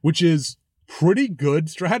 which is pretty good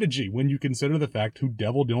strategy when you consider the fact who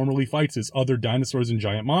Devil normally fights is other dinosaurs and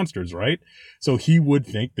giant monsters, right? So he would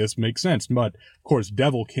think this makes sense. But, of course,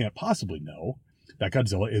 Devil can't possibly know that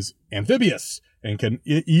Godzilla is amphibious and can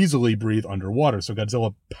easily breathe underwater. So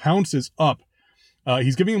Godzilla pounces up.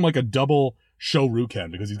 He's giving him like a double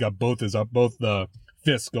Shoryuken because he's got both the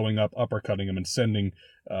fists going up, uppercutting him and sending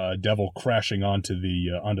Devil crashing onto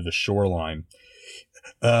the shoreline.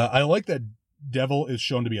 I like that Devil is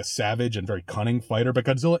shown to be a savage and very cunning fighter, but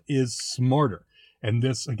Godzilla is smarter. And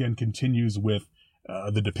this, again, continues with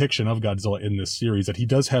the depiction of Godzilla in this series, that he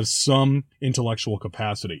does have some intellectual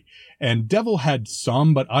capacity. And Devil had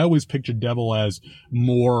some, but I always pictured Devil as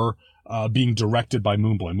more being directed by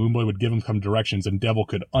Moon Boy. Moon Boy would give him some directions, and Devil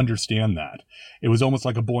could understand that. It was almost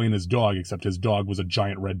like a boy and his dog, except his dog was a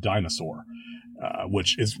giant red dinosaur.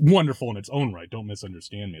 Which is wonderful in its own right. Don't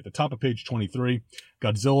misunderstand me. At the top of page 23,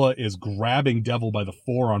 Godzilla is grabbing Devil by the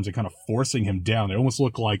forearms and kind of forcing him down. They almost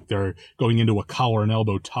look like they're going into a collar and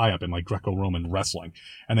elbow tie-up in like Greco-Roman wrestling.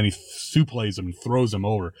 And then he suplexes him and throws him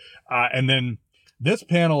over. And then this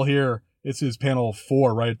panel here, this is panel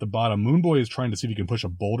 4 right at the bottom. Moon Boy is trying to see if he can push a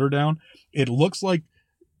boulder down. It looks like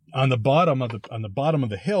on the bottom of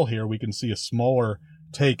the hill here, we can see a smaller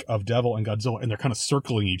take of Devil and Godzilla, and they're kind of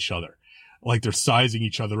circling each other, like they're sizing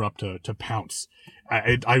each other up to pounce.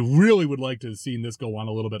 I really would like to have seen this go on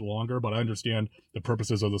a little bit longer, but I understand the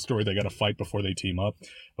purposes of the story. They got to fight before they team up.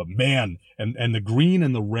 But man, and the green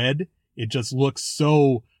and the red, it just looks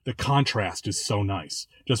so, the contrast is so nice,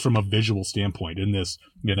 just from a visual standpoint in this,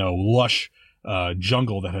 lush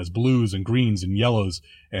jungle that has blues and greens and yellows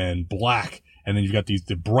and black. And then you've got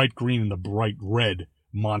the bright green and the bright red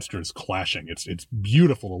monsters clashing. It's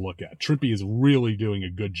beautiful to look at. Trippy is really doing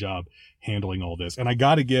a good job handling all this. And I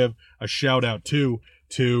got to give a shout out to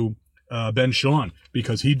Ben Shawn,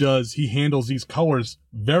 because he handles these colors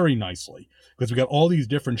very nicely, because we got all these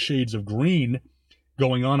different shades of green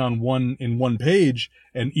going on one page,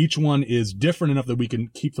 and each one is different enough that we can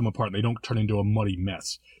keep them apart and they don't turn into a muddy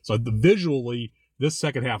mess. So visually, this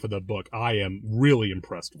second half of the book, I am really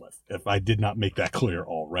impressed with, if I did not make that clear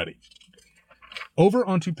already. Over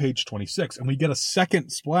onto page 26, and we get a second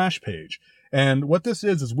splash page. And what this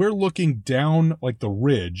is we're looking down like the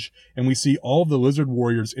ridge, and we see all of the lizard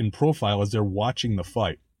warriors in profile as they're watching the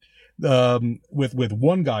fight. With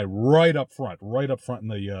one guy right up front in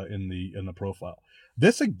the profile.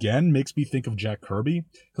 This again makes me think of Jack Kirby,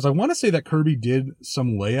 because I want to say that Kirby did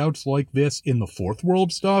some layouts like this in the Fourth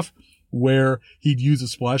World stuff, where he'd use a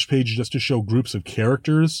splash page just to show groups of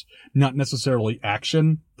characters, not necessarily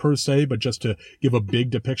action per se, but just to give a big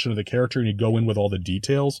depiction of the character, and he'd go in with all the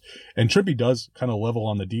details. And Trippy does kind of level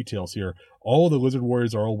on the details here. All of the lizard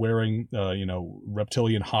warriors are all wearing,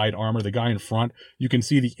 reptilian hide armor. The guy in front, you can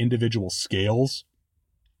see the individual scales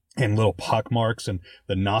and little pock marks and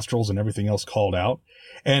the nostrils and everything else called out.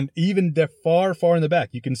 And even far, far in the back,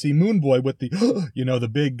 you can see Moon Boy with the, the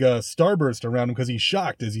big starburst around him because he's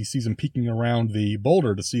shocked as he sees him peeking around the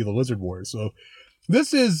boulder to see the lizard warriors. So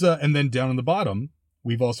this is, and then down in the bottom,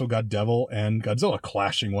 we've also got Devil and Godzilla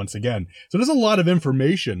clashing once again. So there's a lot of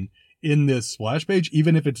information in this splash page,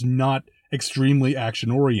 even if it's not extremely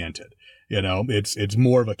action oriented. It's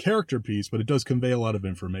more of a character piece, but it does convey a lot of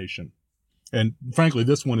information. And frankly,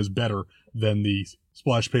 this one is better than the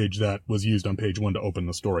splash page that was used on page 1 to open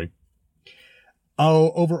the story.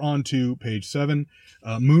 Over on to page 7,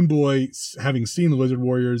 Moon Boy, having seen the lizard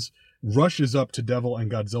warriors, rushes up to Devil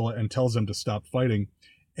and Godzilla and tells them to stop fighting.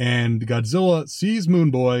 And Godzilla sees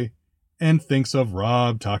Moon Boy and thinks of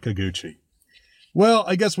Rob Takaguchi. Well,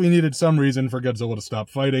 I guess we needed some reason for Godzilla to stop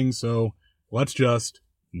fighting, so let's just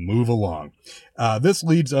move along. This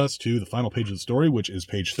leads us to the final page of the story, which is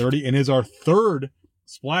page 30, and is our third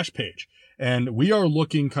splash page. And we are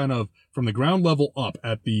looking kind of from the ground level up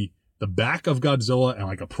at the back of Godzilla and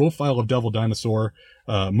like a profile of Devil Dinosaur.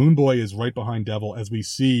 Moon Boy is right behind Devil as we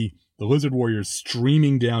see the Lizard Warriors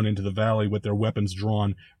streaming down into the valley with their weapons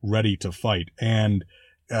drawn, ready to fight. And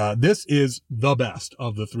this is the best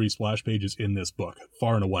of the 3 splash pages in this book,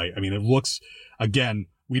 far and away. I mean, it looks, again,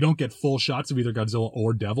 we don't get full shots of either Godzilla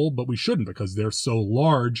or Devil, but we shouldn't because they're so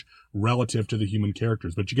large relative to the human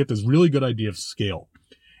characters. But you get this really good idea of scale.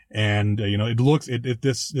 And, it looks,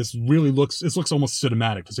 this really looks, it looks almost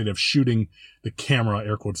cinematic to say of shooting the camera,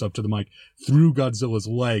 air quotes up to the mic, through Godzilla's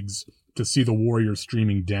legs to see the warriors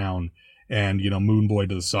streaming down and, Moon Boy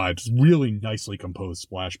to the side. It's really nicely composed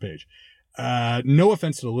splash page. No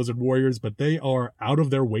offense to the Lizard Warriors, but they are out of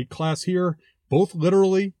their weight class here, both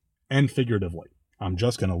literally and figuratively. I'm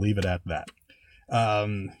just going to leave it at that.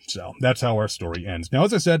 So that's how our story ends. Now,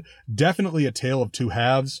 as I said, definitely a tale of two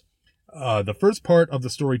halves. The first part of the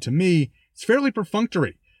story to me is fairly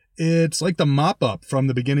perfunctory. It's like the mop-up from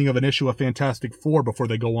the beginning of an issue of Fantastic Four before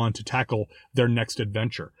they go on to tackle their next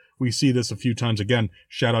adventure. We see this a few times. Again,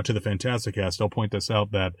 shout out to the Fantastic Cast. I'll point this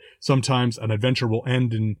out that sometimes an adventure will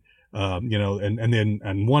end in,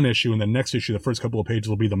 and one issue, and the next issue, the first couple of pages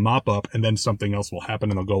will be the mop-up, and then something else will happen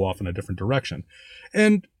and they'll go off in a different direction.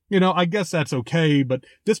 And, I guess that's okay, but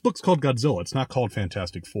this book's called Godzilla. It's not called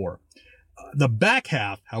Fantastic Four. The back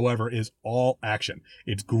half, however, is all action.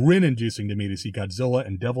 It's grin-inducing to me to see Godzilla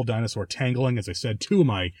and Devil Dinosaur tangling, as I said, two of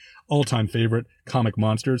my all-time favorite comic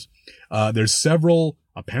monsters. There's several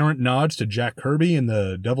apparent nods to Jack Kirby in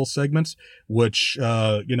the Devil segments, which,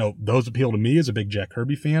 those appeal to me as a big Jack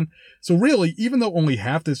Kirby fan. So really, even though only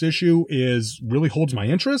half this issue really holds my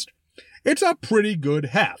interest, it's a pretty good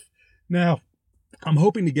half. Now, I'm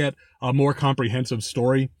hoping to get a more comprehensive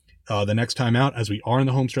story the next time out, as we are in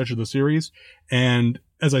the home stretch of the series. And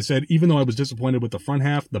as I said, even though I was disappointed with the front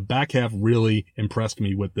half, the back half really impressed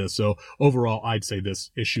me with this. So overall, I'd say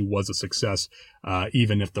this issue was a success,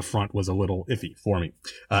 even if the front was a little iffy for me.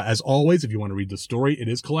 As always, if you want to read the story, it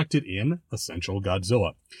is collected in Essential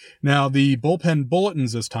Godzilla. Now, the bullpen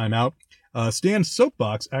bulletins this time out, Stan's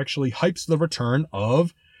Soapbox actually hypes the return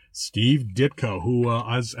of Steve Ditko, who,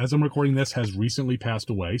 as I'm recording this, has recently passed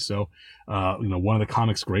away. So, one of the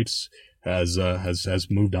comics greats has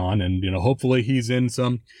moved on, and, hopefully he's in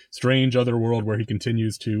some strange other world where he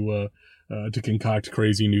continues to concoct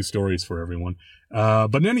crazy new stories for everyone.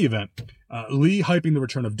 But in any event, Lee hyping the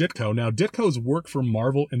return of Ditko. Now, Ditko's work for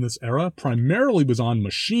Marvel in this era primarily was on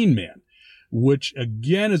Machine Man, which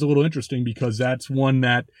again is a little interesting because that's one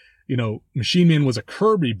that, Machine Man was a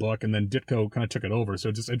Kirby book and then Ditko kind of took it over. So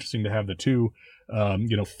it's just interesting to have the two,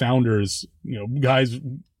 founders, guys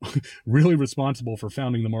really responsible for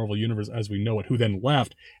founding the Marvel Universe as we know it, who then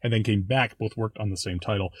left and then came back, both worked on the same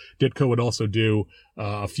title. Ditko would also do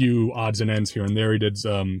a few odds and ends here and there. He did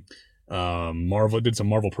some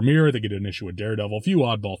Marvel Premiere. They did an issue with Daredevil, a few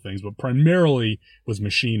oddball things, but primarily was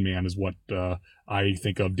Machine Man is what I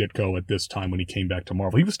think of Ditko at this time when he came back to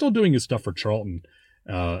Marvel. He was still doing his stuff for Charlton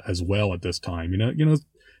as well at this time.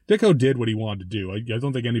 Ditko did what he wanted to do. I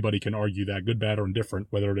don't think anybody can argue that, good, bad, or indifferent,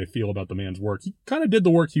 whether they feel about the man's work. He kind of did the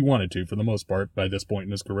work he wanted to, for the most part, by this point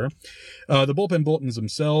in his career. The bullpen bulletins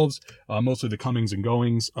themselves, mostly the comings and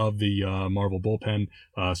goings of the Marvel bullpen.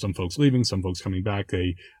 Some folks leaving, some folks coming back.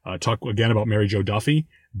 They talk again about Mary Jo Duffy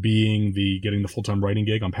getting the full-time writing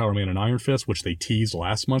gig on Power Man and Iron Fist, which they teased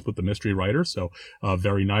last month with the mystery writer. So,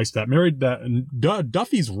 very nice.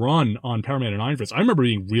 Duffy's run on Power Man and Iron Fist, I remember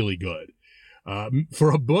being really good.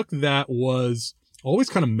 For a book that was always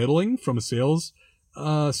kind of middling from a sales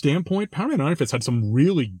standpoint, Power Man and Iron Fist had some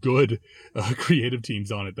really good creative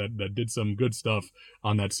teams on it that did some good stuff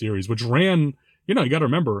on that series, which ran, you got to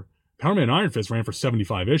remember, Power Man and Iron Fist ran for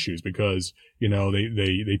 75 issues because,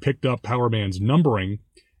 they picked up Power Man's numbering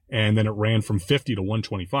and then it ran from 50 to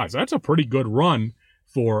 125. So that's a pretty good run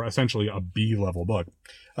for essentially a B-level book.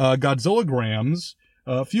 Godzilla Grams,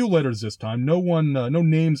 a few letters this time. No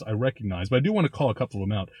names I recognize, but I do want to call a couple of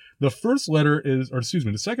them out. The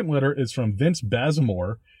second letter is from Vince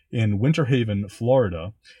Bazemore in Winter Haven,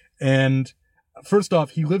 Florida. And first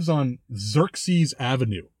off, he lives on Xerxes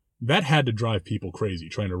Avenue. That had to drive people crazy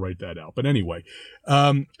trying to write that out. But anyway,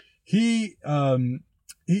 he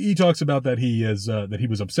talks about that that he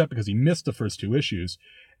was upset because he missed the first two issues.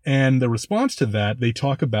 And the response to that, they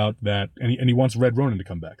talk about that, and he wants Red Ronin to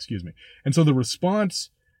come back, excuse me. And so the response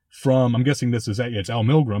from, I'm guessing it's Al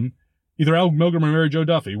Milgrom, either Al Milgrom or Mary Jo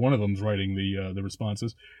Duffy, one of them's writing the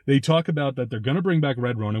responses. They talk about that they're going to bring back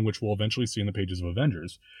Red Ronin, which we'll eventually see in the pages of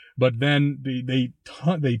Avengers. But then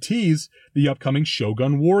they tease the upcoming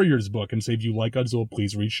Shogun Warriors book and say, if you like Godzilla,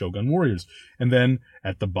 please read Shogun Warriors. And then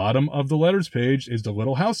at the bottom of the letters page is the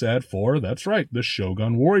little house ad for, that's right, the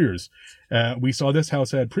Shogun Warriors. We saw this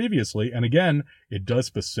house ad previously, and again, it does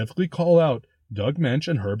specifically call out Doug Mensch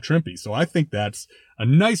and Herb Trimpe. So I think that's a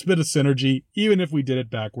nice bit of synergy, even if we did it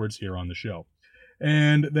backwards here on the show.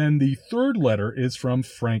 And then the third letter is from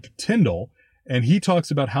Frank Tyndall, and he talks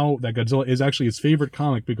about how that Godzilla is actually his favorite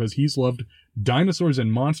comic because he's loved dinosaurs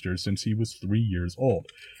and monsters since he was 3 years old.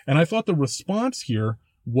 And I thought the response here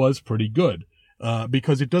was pretty good,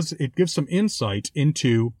 because it gives some insight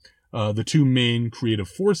into the two main creative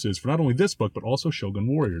forces for not only this book, but also Shogun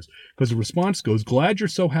Warriors. Because the response goes, glad you're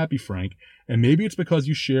so happy, Frank, and maybe it's because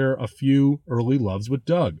you share a few early loves with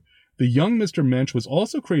Doug. The young Mr. Mensch was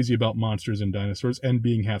also crazy about monsters and dinosaurs and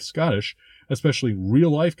being half Scottish, especially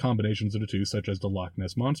real-life combinations of the two, such as the Loch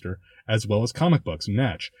Ness Monster, as well as comic books,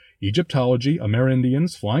 Natch, Egyptology,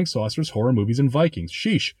 Amerindians, flying saucers, horror movies, and Vikings.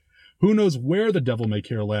 Sheesh. Who knows where the Devil May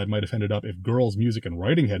Care lad might have ended up if girls, music, and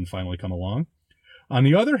writing hadn't finally come along. On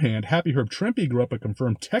the other hand, Happy Herb Trimpe grew up a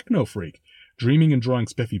confirmed techno freak, dreaming and drawing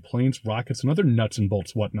spiffy planes, rockets, and other nuts and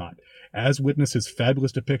bolts whatnot, as witness his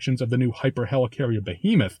fabulous depictions of the new hyper-helicarrier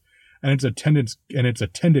Behemoth and its attendant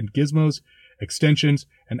gizmos, extensions,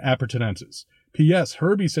 and appurtenances. P.S.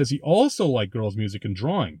 Herbie says he also liked girls' music and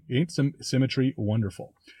drawing. Ain't some symmetry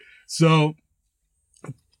wonderful? So,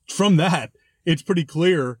 from that, it's pretty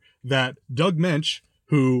clear that Doug Mensch,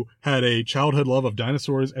 who had a childhood love of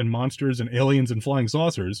dinosaurs and monsters and aliens and flying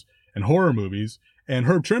saucers and horror movies, and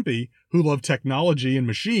Herb Trimpe, who loved technology and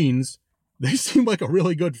machines, they seem like a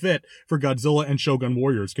really good fit for Godzilla and Shogun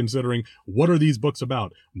Warriors, considering what are these books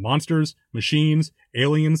about? Monsters, machines,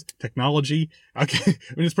 aliens, technology. Okay.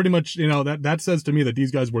 I mean, it's pretty much, that says to me that these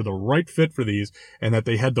guys were the right fit for these and that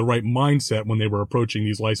they had the right mindset when they were approaching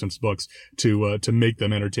these licensed books to make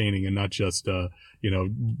them entertaining and not just,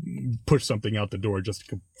 push something out the door just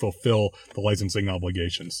to fulfill the licensing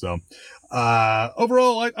obligations. So,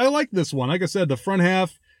 overall, I like this one. Like I said, the front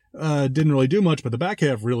half, didn't really do much, but the back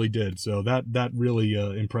half really did. So that really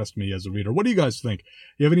impressed me as a reader. What do you guys think?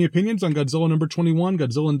 You have any opinions on Godzilla number 21,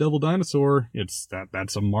 Godzilla and Devil Dinosaur?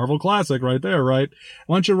 That's a Marvel classic right there, right?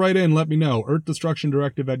 Why don't you write in and let me know.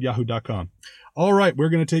 EarthDestructionDirective@yahoo.com. All right, we're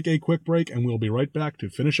going to take a quick break, and we'll be right back to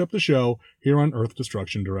finish up the show here on Earth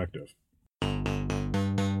Destruction Directive.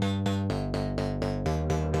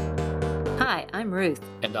 Hi, I'm Ruth.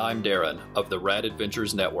 And I'm Darren of the Rad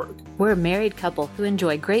Adventures Network. We're a married couple who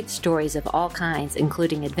enjoy great stories of all kinds,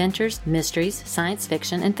 including adventures, mysteries, science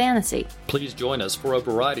fiction, and fantasy. Please join us for a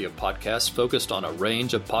variety of podcasts focused on a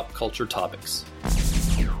range of pop culture topics.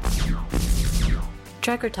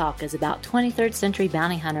 Trekker Talk is about 23rd century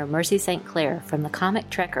bounty hunter Mercy St. Clair from the comic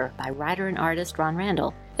Trekker by writer and artist Ron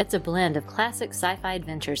Randall. It's a blend of classic sci-fi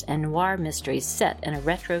adventures and noir mysteries set in a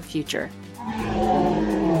retro future.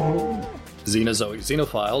 Xenozoic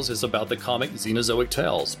Xenophiles is about the comic Xenozoic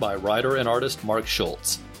Tales by writer and artist Mark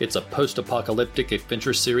Schultz. It's a post-apocalyptic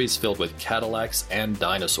adventure series filled with Cadillacs and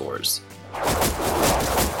dinosaurs.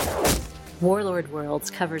 Warlord Worlds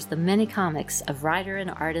covers the many comics of writer and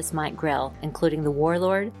artist Mike Grell, including The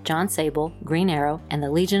Warlord, John Sable, Green Arrow, and the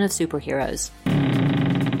Legion of Superheroes.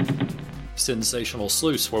 Sensational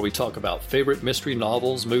Sleuths, where we talk about favorite mystery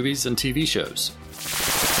novels, movies, and TV shows.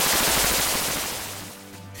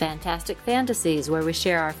 Fantastic Fantasies, where we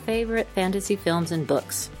share our favorite fantasy films and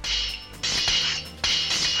books.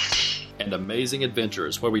 And Amazing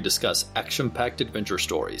Adventures, where we discuss action-packed adventure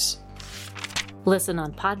stories. Listen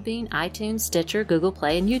on Podbean, iTunes, Stitcher, Google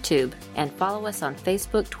Play, and YouTube. And follow us on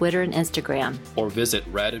Facebook, Twitter, and Instagram. Or visit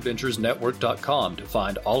radadventuresnetwork.com to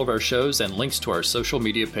find all of our shows and links to our social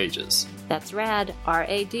media pages. That's RAD,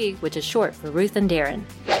 R-A-D, which is short for Ruth and Darren.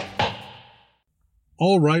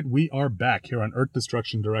 All right, we are back here on Earth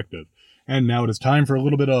Destruction Directive. And now it is time for a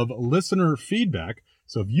little bit of listener feedback.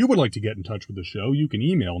 So if you would like to get in touch with the show, you can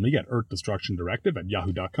email me at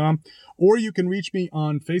earthdestructiondirective@yahoo.com, or you can reach me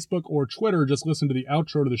on Facebook or Twitter. Just listen to the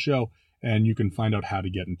outro to the show, and you can find out how to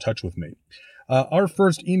get in touch with me. Our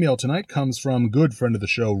first email tonight comes from good friend of the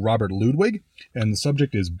show, Robert Ludwig, and the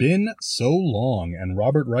subject is Been So Long, and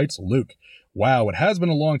Robert writes, Luke, wow, it has been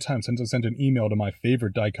a long time since I sent an email to my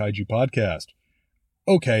favorite Daikaiju podcast.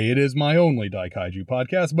 Okay, it is my only Daikaiju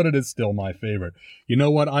podcast, but it is still my favorite. You know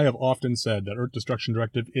what? I have often said that Earth Destruction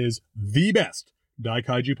Directive is the best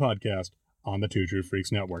Daikaiju podcast on the Two True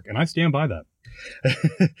Freaks Network, and I stand by that.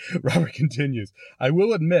 Robert continues, I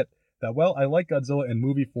will admit that while I like Godzilla in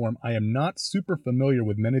movie form, I am not super familiar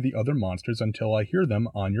with many of the other monsters until I hear them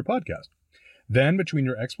on your podcast. Then, between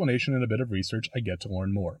your explanation and a bit of research, I get to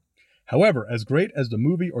learn more. However, as great as the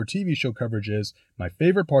movie or TV show coverage is, my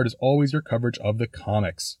favorite part is always your coverage of the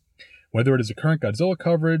comics. Whether it is the current Godzilla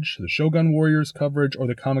coverage, the Shogun Warriors coverage, or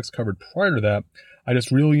the comics covered prior to that, I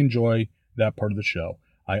just really enjoy that part of the show.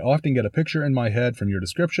 I often get a picture in my head from your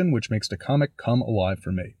description, which makes the comic come alive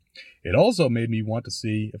for me. It also made me want to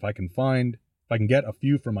see if I can get a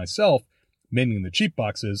few for myself, mainly in the cheap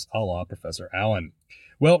boxes, a la Professor Allen.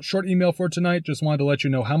 Well, short email for tonight. Just wanted to let you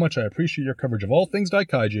know how much I appreciate your coverage of all things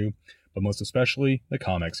Daikaiju, but most especially the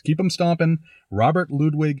comics. Keep them stomping. Robert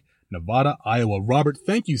Ludwig, Nevada, Iowa. Robert,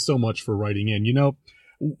 thank you so much for writing in. You know,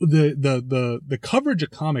 the coverage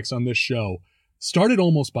of comics on this show started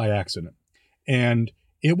almost by accident. And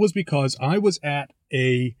it was because I was at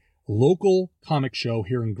a local comic show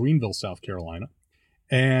here in Greenville, South Carolina,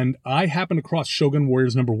 and I happened across Shogun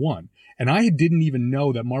Warriors #1. And I didn't even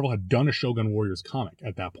know that Marvel had done a Shogun Warriors comic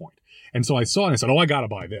at that point. And so I saw it and I said, oh, I got to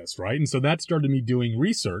buy this, right? And so that started me doing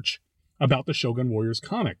research about the Shogun Warriors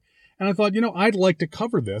comic. And I thought, I'd like to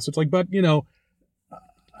cover this. It's like, but,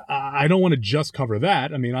 I don't want to just cover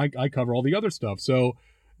that. I mean, I cover all the other stuff. So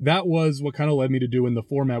that was what kind of led me to doing the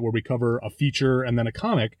format where we cover a feature and then a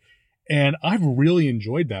comic. And I've really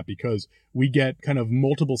enjoyed that because we get kind of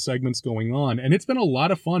multiple segments going on. And it's been a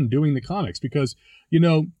lot of fun doing the comics because,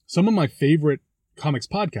 some of my favorite comics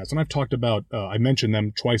podcasts, and I've talked about, I mentioned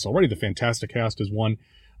them twice already. The Fantastic Cast is one.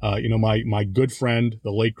 My good friend,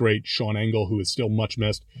 the late, great Sean Engel, who is still much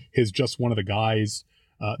missed, is just one of the guys.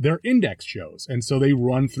 They're index shows. And so they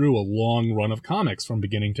run through a long run of comics from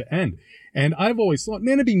beginning to end. And I've always thought,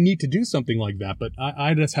 man, it'd be neat to do something like that. But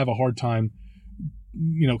I just have a hard time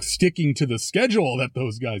sticking to the schedule that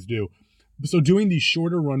those guys do. So doing these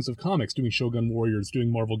shorter runs of comics, doing Shogun Warriors, doing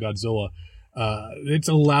Marvel Godzilla, it's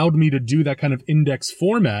allowed me to do that kind of index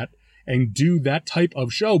format and do that type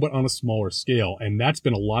of show, but on a smaller scale. And that's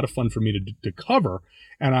been a lot of fun for me to cover.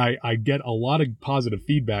 And I get a lot of positive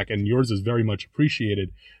feedback, and yours is very much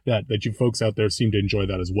appreciated that you folks out there seem to enjoy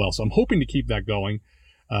that as well. So I'm hoping to keep that going.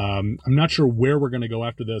 I'm not sure where we're going to go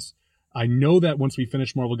after this. I know that once we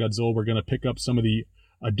finish Marvel Godzilla, we're going to pick up some of the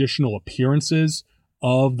additional appearances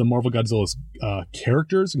of the Marvel Godzilla's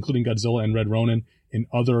characters, including Godzilla and Red Ronin, in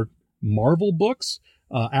other Marvel books.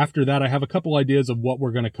 After that, I have a couple ideas of what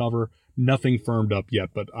we're going to cover. Nothing firmed up yet,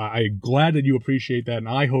 but I'm glad that you appreciate that, and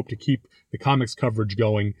I hope to keep the comics coverage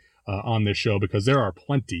going on this show because there are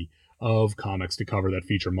plenty of comics to cover that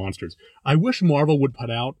feature monsters. I wish Marvel would put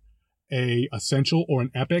out a essential or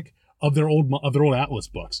an epic of their old Atlas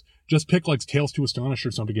books. Just pick like Tales to Astonish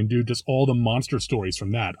or something and do just all the monster stories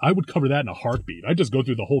from that. I would cover that in a heartbeat. I'd just go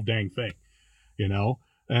through the whole dang thing,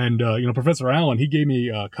 And, Professor Allen, he gave me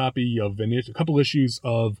a copy of a couple issues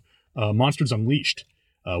of Monsters Unleashed,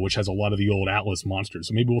 which has a lot of the old Atlas monsters.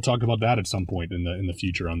 So maybe we'll talk about that at some point in the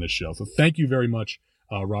future on this show. So thank you very much,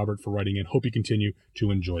 Robert, for writing in. Hope you continue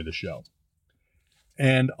to enjoy the show.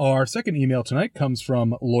 And our second email tonight comes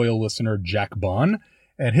from loyal listener Jack Bond,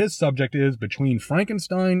 and his subject is Between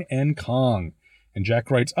Frankenstein and Kong. And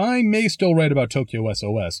Jack writes, I may still write about Tokyo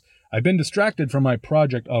SOS. I've been distracted from my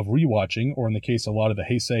project of rewatching, or in the case of a lot of the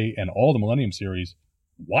Heisei and all the Millennium series,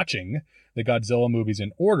 watching the Godzilla movies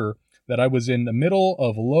in order, that I was in the middle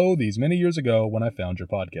of these many years ago when I found your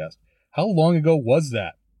podcast. How long ago was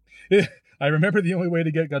that? I remember the only way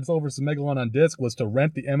to get Godzilla vs. Megalon on disc was to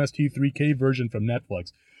rent the MST3K version from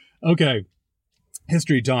Netflix. Okay,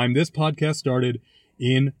 history time. This podcast started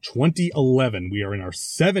in 2011. We are in our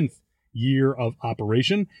 7th year of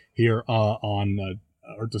operation here on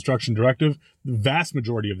Earth Destruction Directive. The vast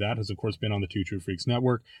majority of that has, of course, been on the Two True Freaks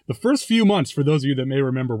Network. The first few months, for those of you that may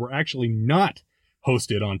remember, were actually not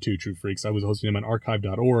hosted on Two True Freaks. I was hosting them on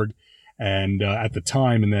archive.org and at the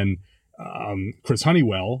time, and then Chris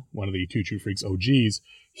Honeywell, one of the Two True Freaks OGs,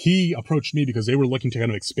 he approached me because they were looking to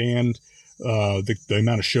kind of expand the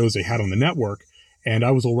amount of shows they had on the network. And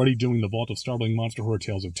I was already doing the Vault of Startling Monster Horror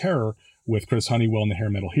Tales of Terror with Chris Honeywell and the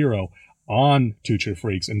Hair Metal Hero on Two True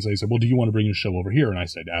Freaks. And so they said, well, do you want to bring your show over here? And I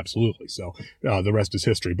said, absolutely. So the rest is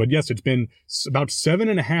history. But yes, it's been about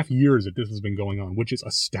 7.5 years that this has been going on, which is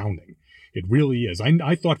astounding. It really is.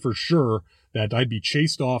 I thought for sure that I'd be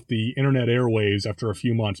chased off the internet airwaves after a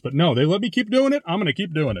few months, but no, they let me keep doing it. I'm going to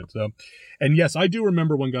keep doing it. So, and yes, I do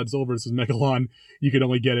remember when Godzilla vs. Megalon, you could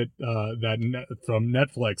only get it from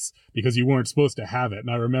Netflix because you weren't supposed to have it.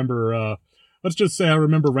 And I remember let's just say I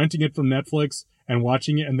remember renting it from Netflix and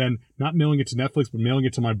watching it and then not mailing it to Netflix, but mailing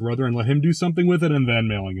it to my brother and let him do something with it and then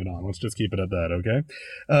mailing it on. Let's just keep it at that,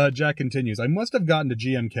 okay? Jack continues, I must have gotten to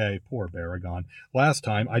GMK, poor Baragon, last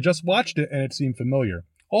time. I just watched it and it seemed familiar.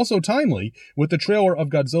 Also timely, with the trailer of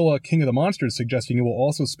Godzilla King of the Monsters suggesting it will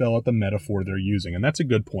also spell out the metaphor they're using. And that's a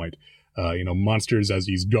good point. Monsters as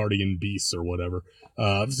these guardian beasts or whatever.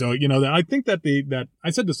 I think that I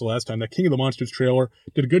said this the last time, that King of the Monsters trailer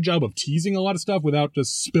did a good job of teasing a lot of stuff without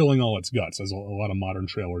just spilling all its guts, as a lot of modern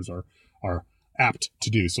trailers are apt to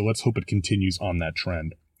do. So let's hope it continues on that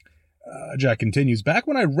trend. Jack continues, back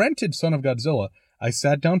when I rented Son of Godzilla, I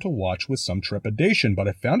sat down to watch with some trepidation, but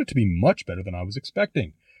I found it to be much better than I was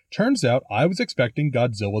expecting. Turns out I was expecting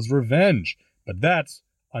Godzilla's revenge, but that's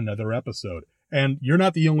another episode. And you're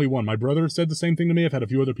not the only one. My brother said the same thing to me. I've had a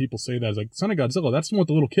few other people say that. It's like, Son of Godzilla, that's the one with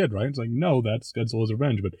the little kid, right? It's like, no, that's Godzilla's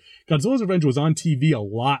Revenge. But Godzilla's Revenge was on TV a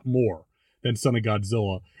lot more than Son of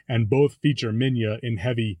Godzilla, and both feature Minya in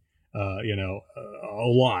heavy, a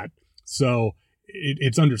lot. So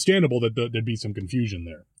it's understandable that there'd be some confusion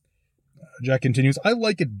there. Jack continues, I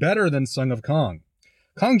like it better than Son of Kong.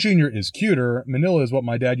 Kong Jr. is cuter. Manila is what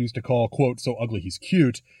my dad used to call, quote, so ugly he's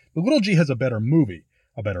cute. But Little G has a better movie.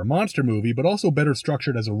 A better monster movie, but also better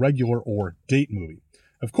structured as a regular or date movie.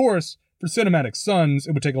 Of course, for cinematic sons,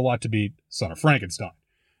 it would take a lot to beat Son of Frankenstein.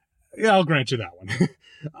 Yeah, I'll grant you that one.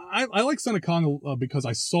 I like Son of Kong because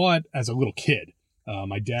I saw it as a little kid.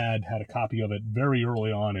 My dad had a copy of it very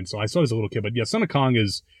early on, and so I saw it as a little kid. But yeah, Son of Kong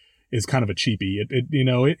is kind of a cheapie.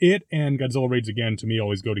 It and Godzilla Raids Again to me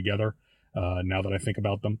always go together. Now that I think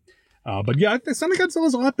about them. But yeah, I think Son of Godzilla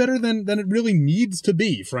is a lot better than it really needs to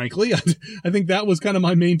be, frankly. I think that was kind of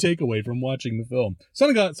my main takeaway from watching the film.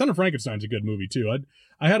 Son of Frankenstein's a good movie, too.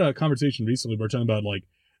 I had a conversation recently where we were talking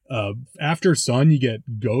about, after Son, you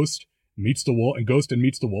get Ghost meets the Wolf, and Ghost and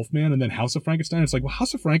meets the Wolfman, and then House of Frankenstein. It's like, well,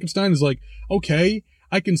 House of Frankenstein is like, okay,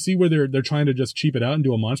 I can see where they're trying to just cheap it out and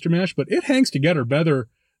do a monster mash, but it hangs together better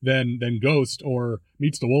than Ghost or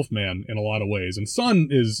Meets the Wolfman in a lot of ways. And Son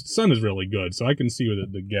is really good, so I can see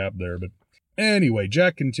the gap there. But anyway,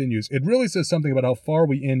 Jack continues, it really says something about how far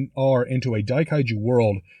we are into a Daikaiju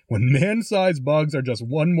world when man-sized bugs are just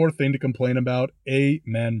one more thing to complain about.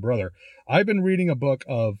 Amen, brother. I've been reading a book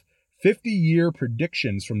of 50-year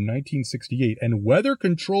predictions from 1968, and weather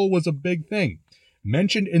control was a big thing.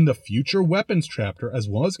 Mentioned in the future weapons chapter, as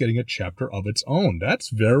well as getting a chapter of its own. That's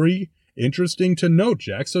very interesting to note,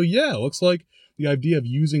 Jack. So yeah, looks like the idea of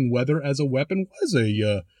using weather as a weapon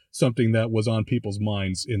was something that was on people's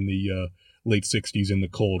minds in the late 60s in the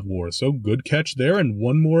Cold War. So good catch there, and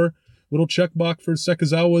one more little checkbox for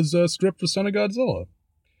Sekizawa's script for Son of Godzilla.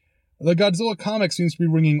 The Godzilla comic seems to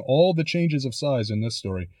be bringing all the changes of size in this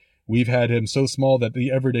story. We've had him so small that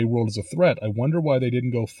the everyday world is a threat. I wonder why they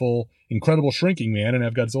didn't go full Incredible Shrinking Man and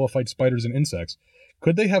have Godzilla fight spiders and insects.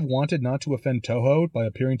 Could they have wanted not to offend Toho by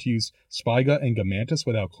appearing to use Spyga and Gamantis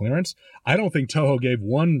without clearance? I don't think Toho gave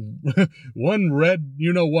one red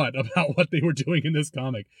you-know-what about what they were doing in this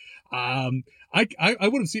comic. I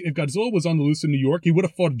would have seen, if Godzilla was on the loose in New York, he would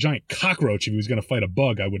have fought a giant cockroach if he was going to fight a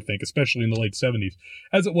bug, I would think, especially in the late 70s.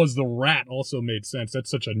 As it was, the rat also made sense. That's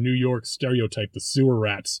such a New York stereotype, the sewer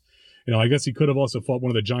rats. I guess he could have also fought one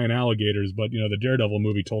of the giant alligators, but, the Daredevil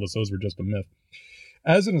movie told us those were just a myth.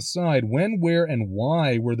 As an aside, when, where, and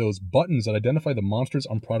why were those buttons that identify the monsters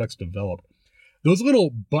on products developed? Those little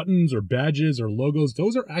buttons or badges or logos,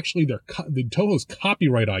 those are actually the Toho's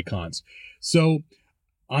copyright icons. So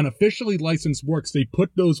on officially licensed works, they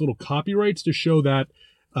put those little copyrights to show that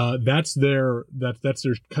that's their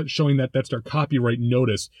showing that that's their copyright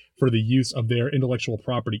notice for the use of their intellectual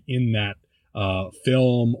property in that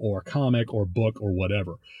film or comic or book or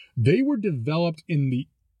whatever. They were developed in the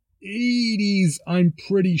 80s, I'm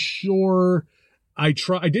pretty sure. I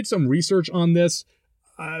did some research on this.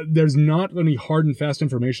 There's not any hard and fast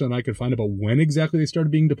information that I could find about when exactly they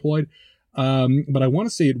started being deployed. But I want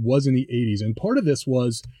to say it was in the 80s. And part of this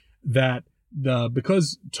was that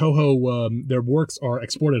because Toho, their works are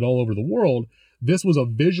exported all over the world, this was a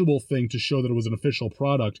visual thing to show that it was an official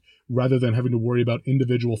product rather than having to worry about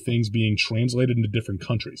individual things being translated into different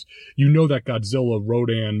countries. You know that Godzilla,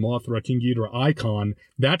 Rodan, Mothra, King Ghidorah icon,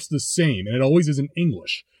 that's the same. And it always is in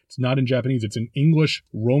English. It's not in Japanese. It's in English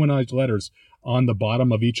Romanized letters on the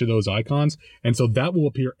bottom of each of those icons. And so that will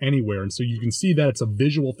appear anywhere. And so you can see that it's a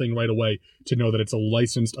visual thing right away to know that it's a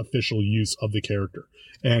licensed official use of the character.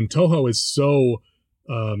 And Toho is so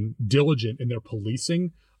diligent in their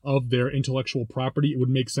policing of their intellectual property, it would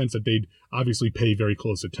make sense that they'd obviously pay very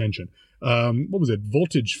close attention. What was it?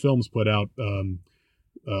 Voltage Films put out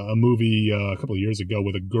a movie a couple of years ago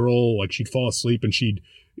with a girl, like she'd fall asleep and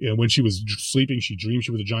when she was sleeping, she dreamed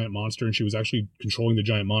she was a giant monster and she was actually controlling the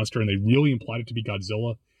giant monster, and they really implied it to be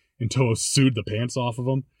Godzilla, and Toho sued the pants off of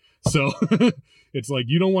them. So it's like,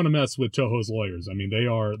 you don't want to mess with Toho's lawyers. I mean, they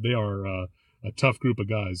are a tough group of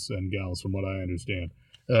guys and gals, from what I understand.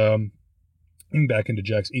 Back into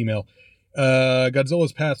Jack's email.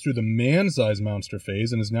 Godzilla's passed through the man-sized monster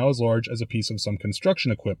phase and is now as large as a piece of some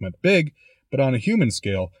construction equipment. Big, but on a human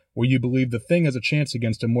scale, where you believe the Thing has a chance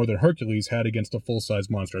against him more than Hercules had against a full-size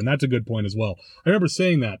monster. And that's a good point as well. I remember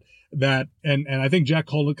saying that, and I think Jack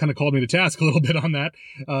called me to task a little bit on that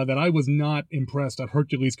I was not impressed that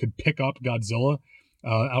Hercules could pick up Godzilla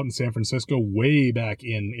out in San Francisco way back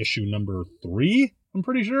in issue number 3, I'm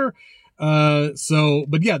pretty sure.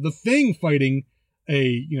 But yeah, the Thing fighting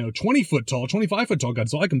a 20-foot tall, 25-foot tall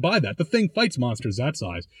Godzilla, I can buy that. The Thing fights monsters that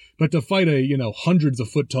size, but to fight a hundreds of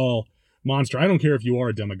foot tall monster, I don't care if you are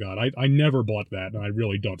a demigod. I never bought that, and I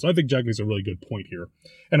really don't. So I think Jack makes a really good point here.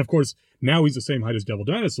 And of course, now he's the same height as Devil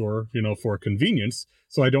Dinosaur, for convenience,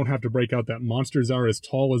 so I don't have to break out that monsters are as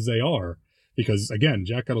tall as they are, because again,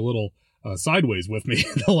 Jack got a little sideways with me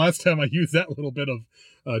the last time I used that little bit of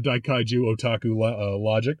Daikaiju otaku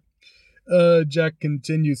logic. Jack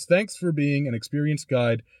continues, thanks for being an experienced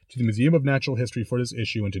guide to the Museum of Natural History for this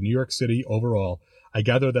issue and to New York City overall. I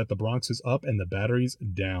gather that the Bronx is up and the battery's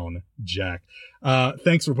down, Jack.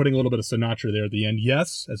 Thanks for putting a little bit of Sinatra there at the end.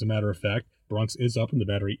 Yes, as a matter of fact, Bronx is up and the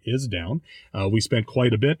battery is down. We spent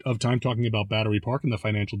quite a bit of time talking about Battery Park in the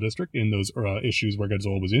financial district in those issues where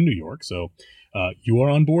Godzilla was in New York, so you are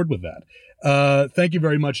on board with that. Thank you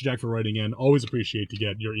very much, Jack, for writing in. Always appreciate to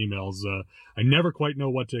get your emails. I never quite know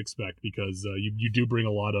what to expect because you do bring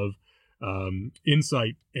a lot of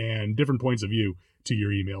insight and different points of view to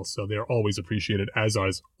your emails, so they're always appreciated, as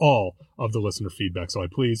is all of the listener feedback. So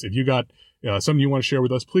please, if you got something you want to share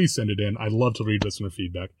with us, please send it in. I'd love to read listener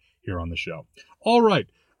feedback here on the show. All right,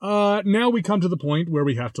 now we come to the point where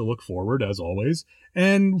we have to look forward, as always,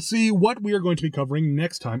 and see what we are going to be covering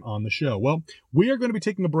next time on the show. Well, we are going to be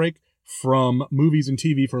taking a break from movies and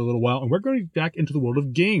TV for a little while, and we're going to be back into the world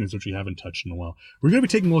of games, which we haven't touched in a while. We're going to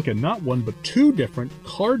be taking a look at not one, but 2 different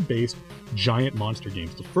card-based giant monster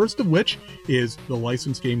games. The first of which is the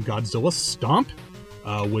licensed game Godzilla Stomp,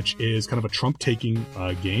 which is kind of a Trump-taking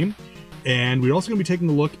game. And we're also going to be taking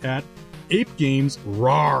a look at Ape Games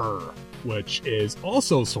Rawr, which is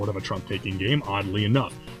also sort of a Trump-taking game, oddly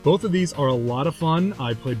enough. Both of these are a lot of fun.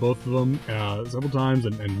 I played both of them several times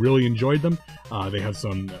and really enjoyed them. They have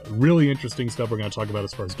some really interesting stuff we're going to talk about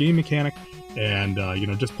as far as game mechanic and,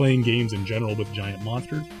 just playing games in general with giant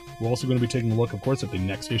monsters. We're also going to be taking a look, of course, at the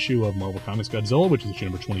next issue of Marvel Comics Godzilla, which is issue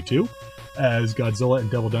number 22, as Godzilla and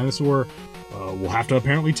Devil Dinosaur will have to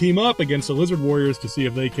apparently team up against the Lizard Warriors to see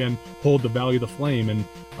if they can hold the Valley of the Flame. And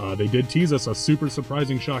they did tease us a super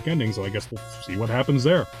surprising shock ending, so I guess we'll see what happens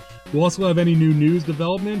there. We'll also have any new news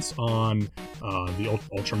developments on the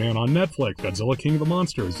Ultraman on Netflix, Godzilla King of the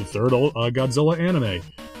Monsters, the third Godzilla anime,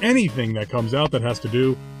 anything that comes out that has to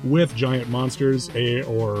do with giant monsters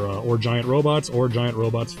or giant robots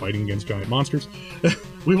fighting against giant monsters.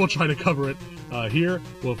 We will try to cover it here.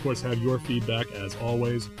 We'll, of course, have your feedback as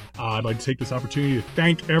always. I'd like to take this opportunity to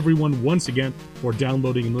thank everyone once again for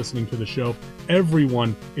downloading and listening to the show.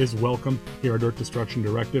 Everyone is welcome here at Earth Destruction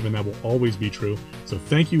Directive, and that will always be true. So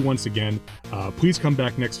thank you once again. Please come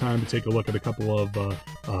back next time to take a look at a couple of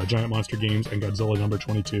giant monster games and Godzilla number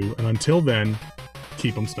 22. And until then,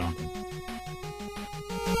 keep them stomping.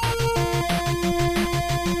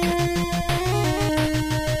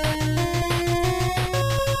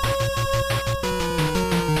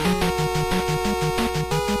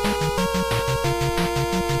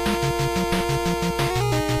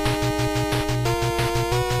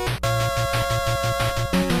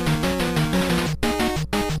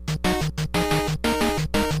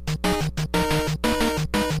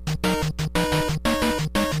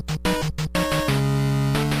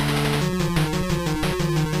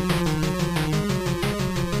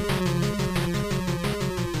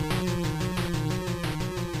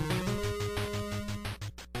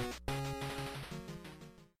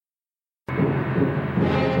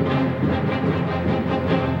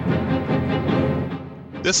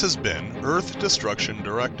 This has been Earth Destruction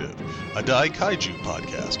Directive, a Daikaiju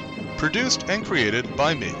podcast, produced and created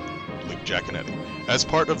by me, Luke Giaconetti, as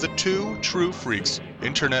part of the Two True Freaks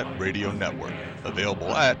Internet Radio Network,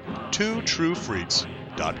 available at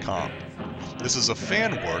twotruefreaks.com. This is a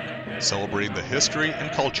fan work celebrating the history and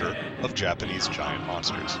culture of Japanese giant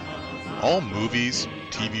monsters. All movies,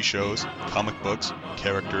 TV shows, comic books,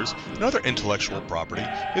 characters, and other intellectual property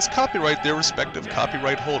is copyright their respective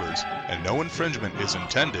copyright holders, and no infringement is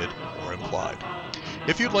intended or implied.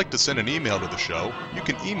 If you'd like to send an email to the show, you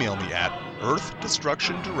can email me at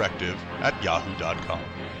earthdestructiondirective@yahoo.com.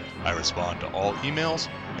 I respond to all emails,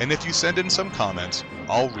 and if you send in some comments,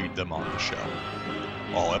 I'll read them on the show.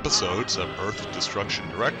 All episodes of Earth Destruction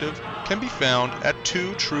Directive can be found at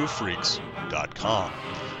twotruefreaks.com.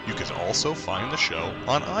 You can also find the show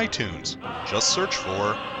on iTunes. Just search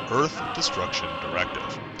for Earth Destruction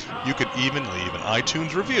Directive. You can even leave an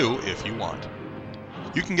iTunes review if you want.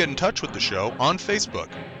 You can get in touch with the show on Facebook.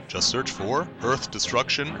 Just search for Earth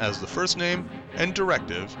Destruction as the first name and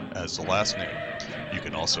Directive as the last name. You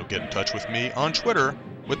can also get in touch with me on Twitter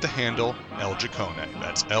with the handle Ljacone.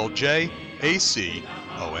 That's Ljacone.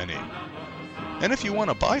 And if you want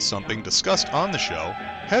to buy something discussed on the show,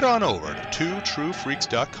 head on over to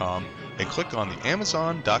twotruefreaks.com and click on the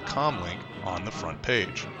Amazon.com link on the front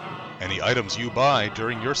page. Any items you buy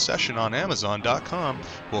during your session on Amazon.com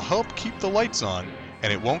will help keep the lights on,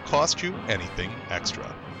 and it won't cost you anything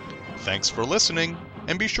extra. Thanks for listening,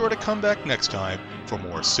 and be sure to come back next time for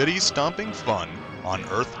more city-stomping fun on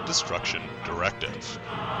Earth Destruction Directive.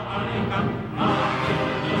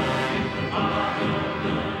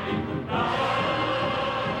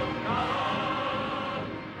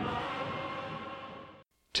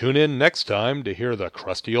 Tune in next time to hear the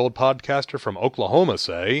crusty old podcaster from Oklahoma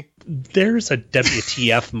say, "There's a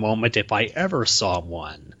WTF moment if I ever saw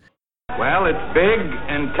one." Well, it's big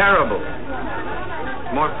and terrible.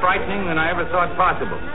 More frightening than I ever thought possible.